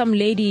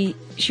lady.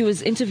 She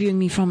was interviewing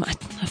me from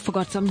I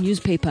forgot some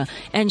newspaper,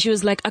 and she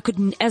was like,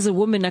 as a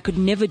woman, I could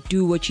never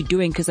do what you're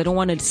doing because I don't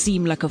want to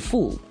seem like a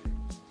fool.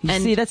 You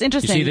And- see, that's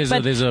interesting. You see,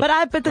 there's a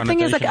but the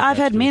thing is, like, connotation I've had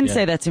attached to men it, yeah.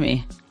 say that to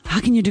me. How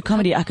can you do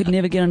comedy? I could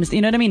never get on this. You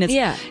know what I mean?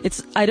 Yeah.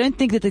 I don't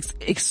think that it's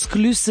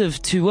exclusive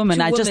to women.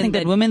 To I just women think that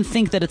that- women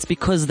think that it's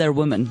because they're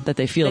women that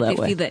they feel That that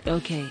they way. feel that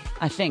okay.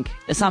 I think.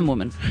 Some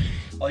women.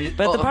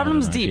 But the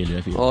problem's I deep. feel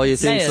you. Oh, you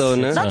think Layered. so,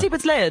 no? It's not deep,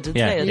 it's layered. It's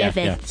Yeah. layered.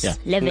 Yeah.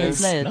 Levels.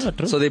 It's layered. No,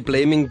 true. So they're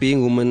blaming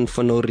being women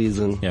for no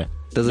reason. Yeah.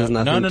 This is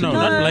nothing No, to do.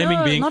 not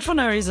blaming being. Not for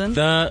no reason.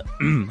 The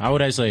how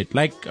would I say it?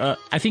 Like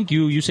I think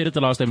you said it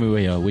the last time we were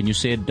here when you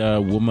said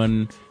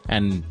women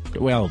and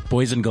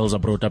boys and girls are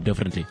brought up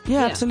differently.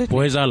 Yeah, absolutely.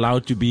 Boys are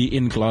allowed to be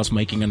in class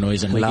making a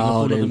noise and making a fool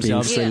Loud of and being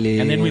themselves, silly.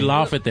 and then we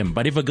laugh at them.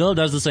 But if a girl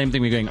does the same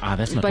thing, we're going,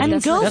 that's not. But right. And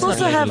That's girls that's not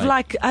also really have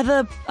like-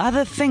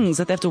 other things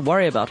that they have to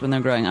worry about when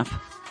they're growing up.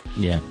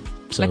 Yeah.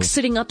 So Like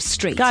sitting up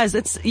straight. Guys,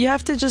 you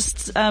have to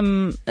just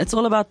it's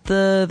all about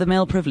the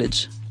male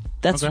privilege.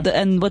 That's Okay.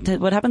 and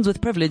what happens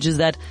with privilege is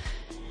that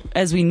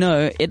as we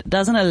know, it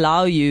doesn't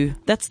allow you,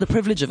 that's the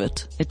privilege of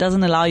it. It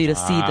doesn't allow you to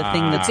see the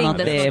thing that's not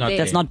there,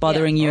 that's not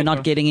bothering you,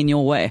 not getting in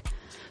your way.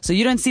 So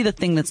you don't see the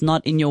thing that's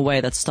not in your way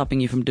that's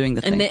stopping you from doing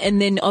the thing.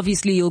 And then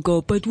obviously you'll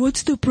go, but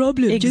what's the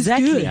problem?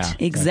 Exactly. Just do it. Yeah,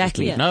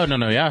 exactly. Yeah.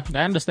 No, yeah, I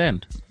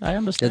understand.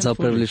 That's how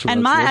privilege works.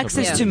 And my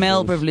access to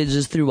male privilege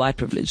is through white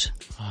privilege.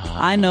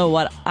 I know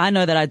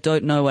that I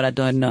don't know what I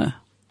don't know.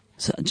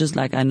 So just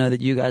like I know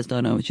that you guys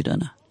don't know what you don't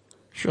know.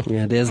 Sure.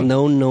 Yeah, there's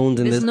known knowns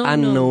and there's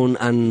unknown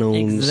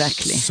unknowns.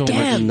 Exactly. So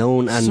Damn.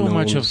 Known unknowns. So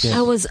much of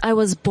that. I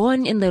was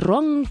born in the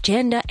wrong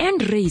gender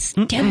and race.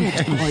 Damn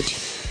it, God.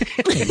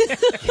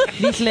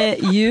 Vihle,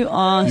 you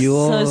are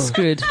so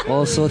screwed.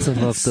 All sorts of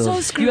fucked So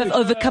up. screwed. You have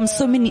overcome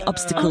so many Oh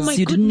obstacles my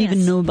you didn't even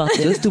goodness. know about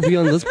them. Just to be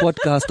on this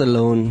podcast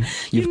alone,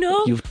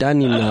 you've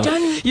done enough.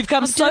 You've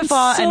come I've so done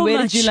far, so and where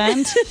much. did you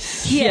land?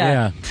 Here.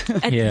 Yeah.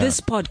 At Yeah.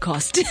 this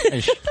podcast.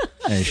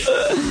 Ish.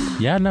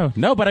 Yeah,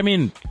 no, but I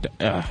mean,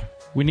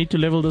 we need to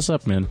level this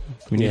up, man.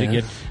 We need to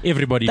get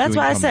everybody. That's doing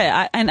why I comedy.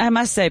 say, and I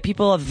must say,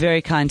 people are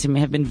very kind to me,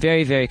 have been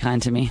very, very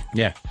kind to me,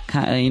 Yeah.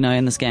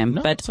 in this game.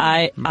 No, but it's all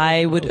right.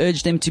 I would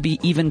urge them to be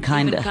even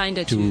kinder.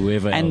 Kinda To too.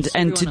 whoever And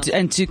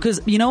else.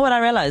 because you know what I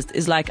realized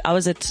is, like, I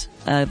was at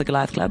the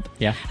Goliath Club,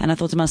 Yeah. and I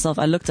thought to myself,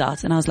 I looked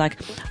out and I was like,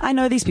 I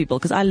know these people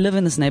because I live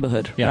in this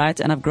neighborhood, Yeah. right?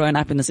 And I've grown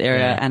up in this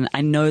area, Yeah. and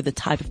I know the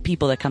type of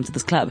people that come to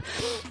this club.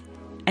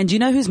 And do you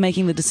know who's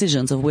making the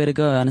decisions of where to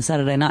go on a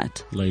Saturday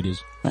night?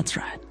 Ladies. That's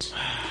right.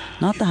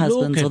 Not the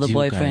husbands at or the you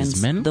boyfriends,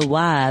 guys, man. the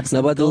wives. No,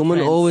 and but the women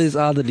girlfriends. always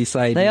are the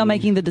deciding. They are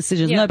making the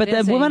decisions. Yeah, No, but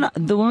they're the woman,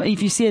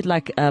 if you see it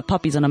like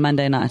poppies on a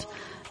Monday night,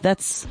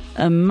 that's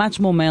a much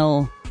more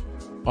male.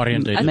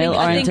 Oriented.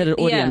 Male-oriented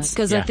audience.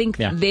 because Yeah, I think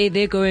yeah.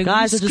 they're going.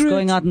 Guys are just "Screw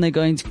going it." out and they're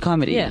going to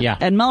comedy. Yeah. Yeah.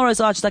 And Melrose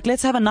Arch, like,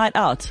 let's have a night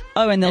out.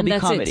 Oh, and there'll And be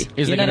that's comedy. it.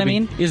 Is You know there what I gonna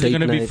mean? Is there Date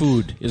going to be night.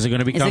 food? Is it going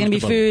to be Is there going to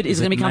comfortable? be food? Is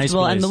it going to be a nice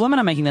comfortable? And place? the women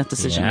are making that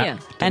decision. Yeah. Yeah.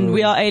 And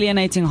we are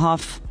alienating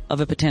half of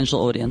a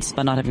potential audience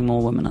by not having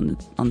more women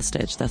on the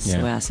stage. That's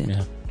the way I see it.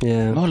 Yeah.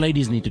 Yeah. More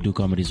ladies need to do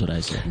comedy, is what I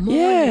say.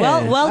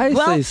 Yeah. Well, I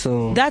say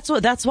so. That's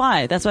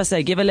why I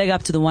say give a leg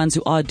up to the ones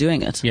who are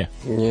doing it. Yeah.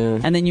 Yeah.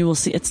 And then you will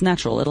see it's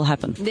natural. It'll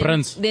happen.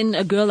 Prince. Then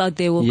a girl out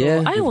there will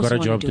Yeah. go, I You've also got a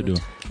want job to do.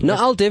 it. No,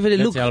 I'll definitely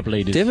Let's look. help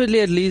ladies. Definitely,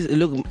 at least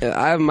look.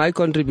 I have my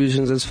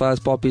contributions as far as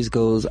poppies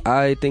goes.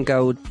 I think I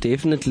would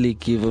definitely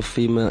give a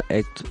female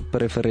act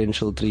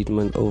preferential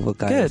treatment over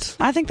guys. Good.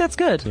 I think that's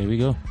good. There we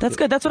go. That's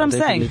good. That's what I'm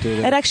saying. definitely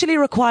do that. It actually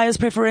requires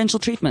preferential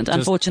treatment,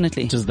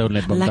 unfortunately. Just don't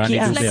let Lucky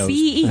Bongani us. do Like bells.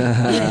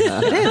 PE.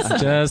 It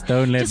is. Just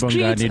don't let Just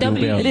create Bongani do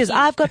W. bells. It is.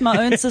 I've got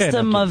my own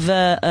system of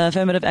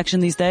affirmative action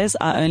these days.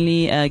 I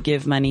only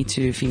give money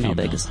to female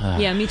beggars.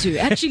 Yeah, me too.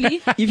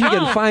 Actually, If you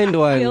can find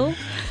one.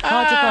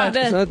 Hard to find.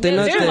 they're not- they're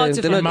not very there. hard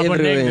to They're find. not Maboneng,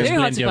 everywhere. there's Very hard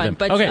plenty to of find, them.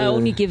 but Okay. I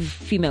only give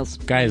females.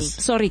 Guys.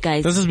 Sorry,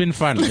 guys. This has been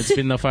fun. It's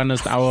been the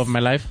funnest hour of my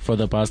life for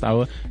the past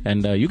hour.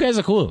 And you guys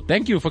are cool.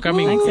 Thank you for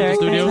coming Thanks, to the Eric.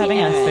 studio. Thanks for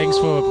having us. Thanks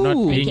for not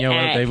being here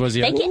while Dave was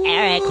here. Thank you,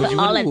 Eric, for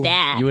all of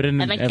that. You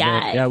wouldn't Oh my ever-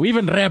 God. Yeah, we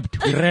even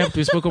rapped. We rapped.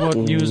 We spoke about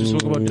news. We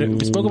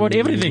spoke about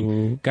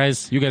everything.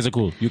 Guys, you guys are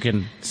cool. You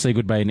can say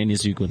goodbye in any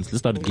sequence. Let's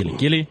start with Gilly.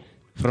 Gilly,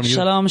 from you.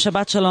 Shalom,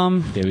 Shabbat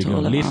Shalom. There we to go. all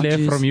of our Litle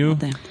Jews from you. out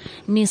there.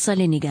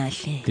 Nisaleni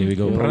gahle. There we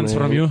go. Prince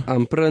from you.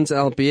 I'm Prince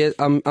LP.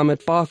 I'm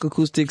at Park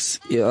Acoustics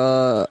on we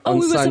were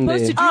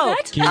Sunday. supposed to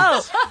do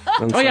that?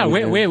 On Oh yeah,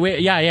 Sunday. where?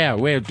 Yeah.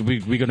 Where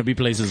we're gonna be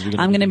places.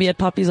 I'm going to be at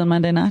Poppies on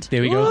Monday night.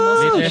 There we go.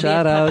 Litle.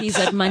 Shout out. Puppies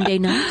at Monday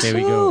night. There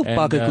we go. And,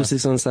 Park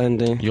Acoustics on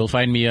Sunday. you'll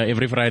find me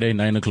every Friday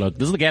 9 o'clock.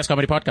 This is the Gas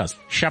Comedy Podcast.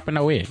 Shopping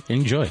away.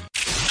 Enjoy.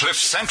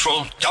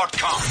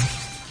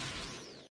 CliffCentral.com.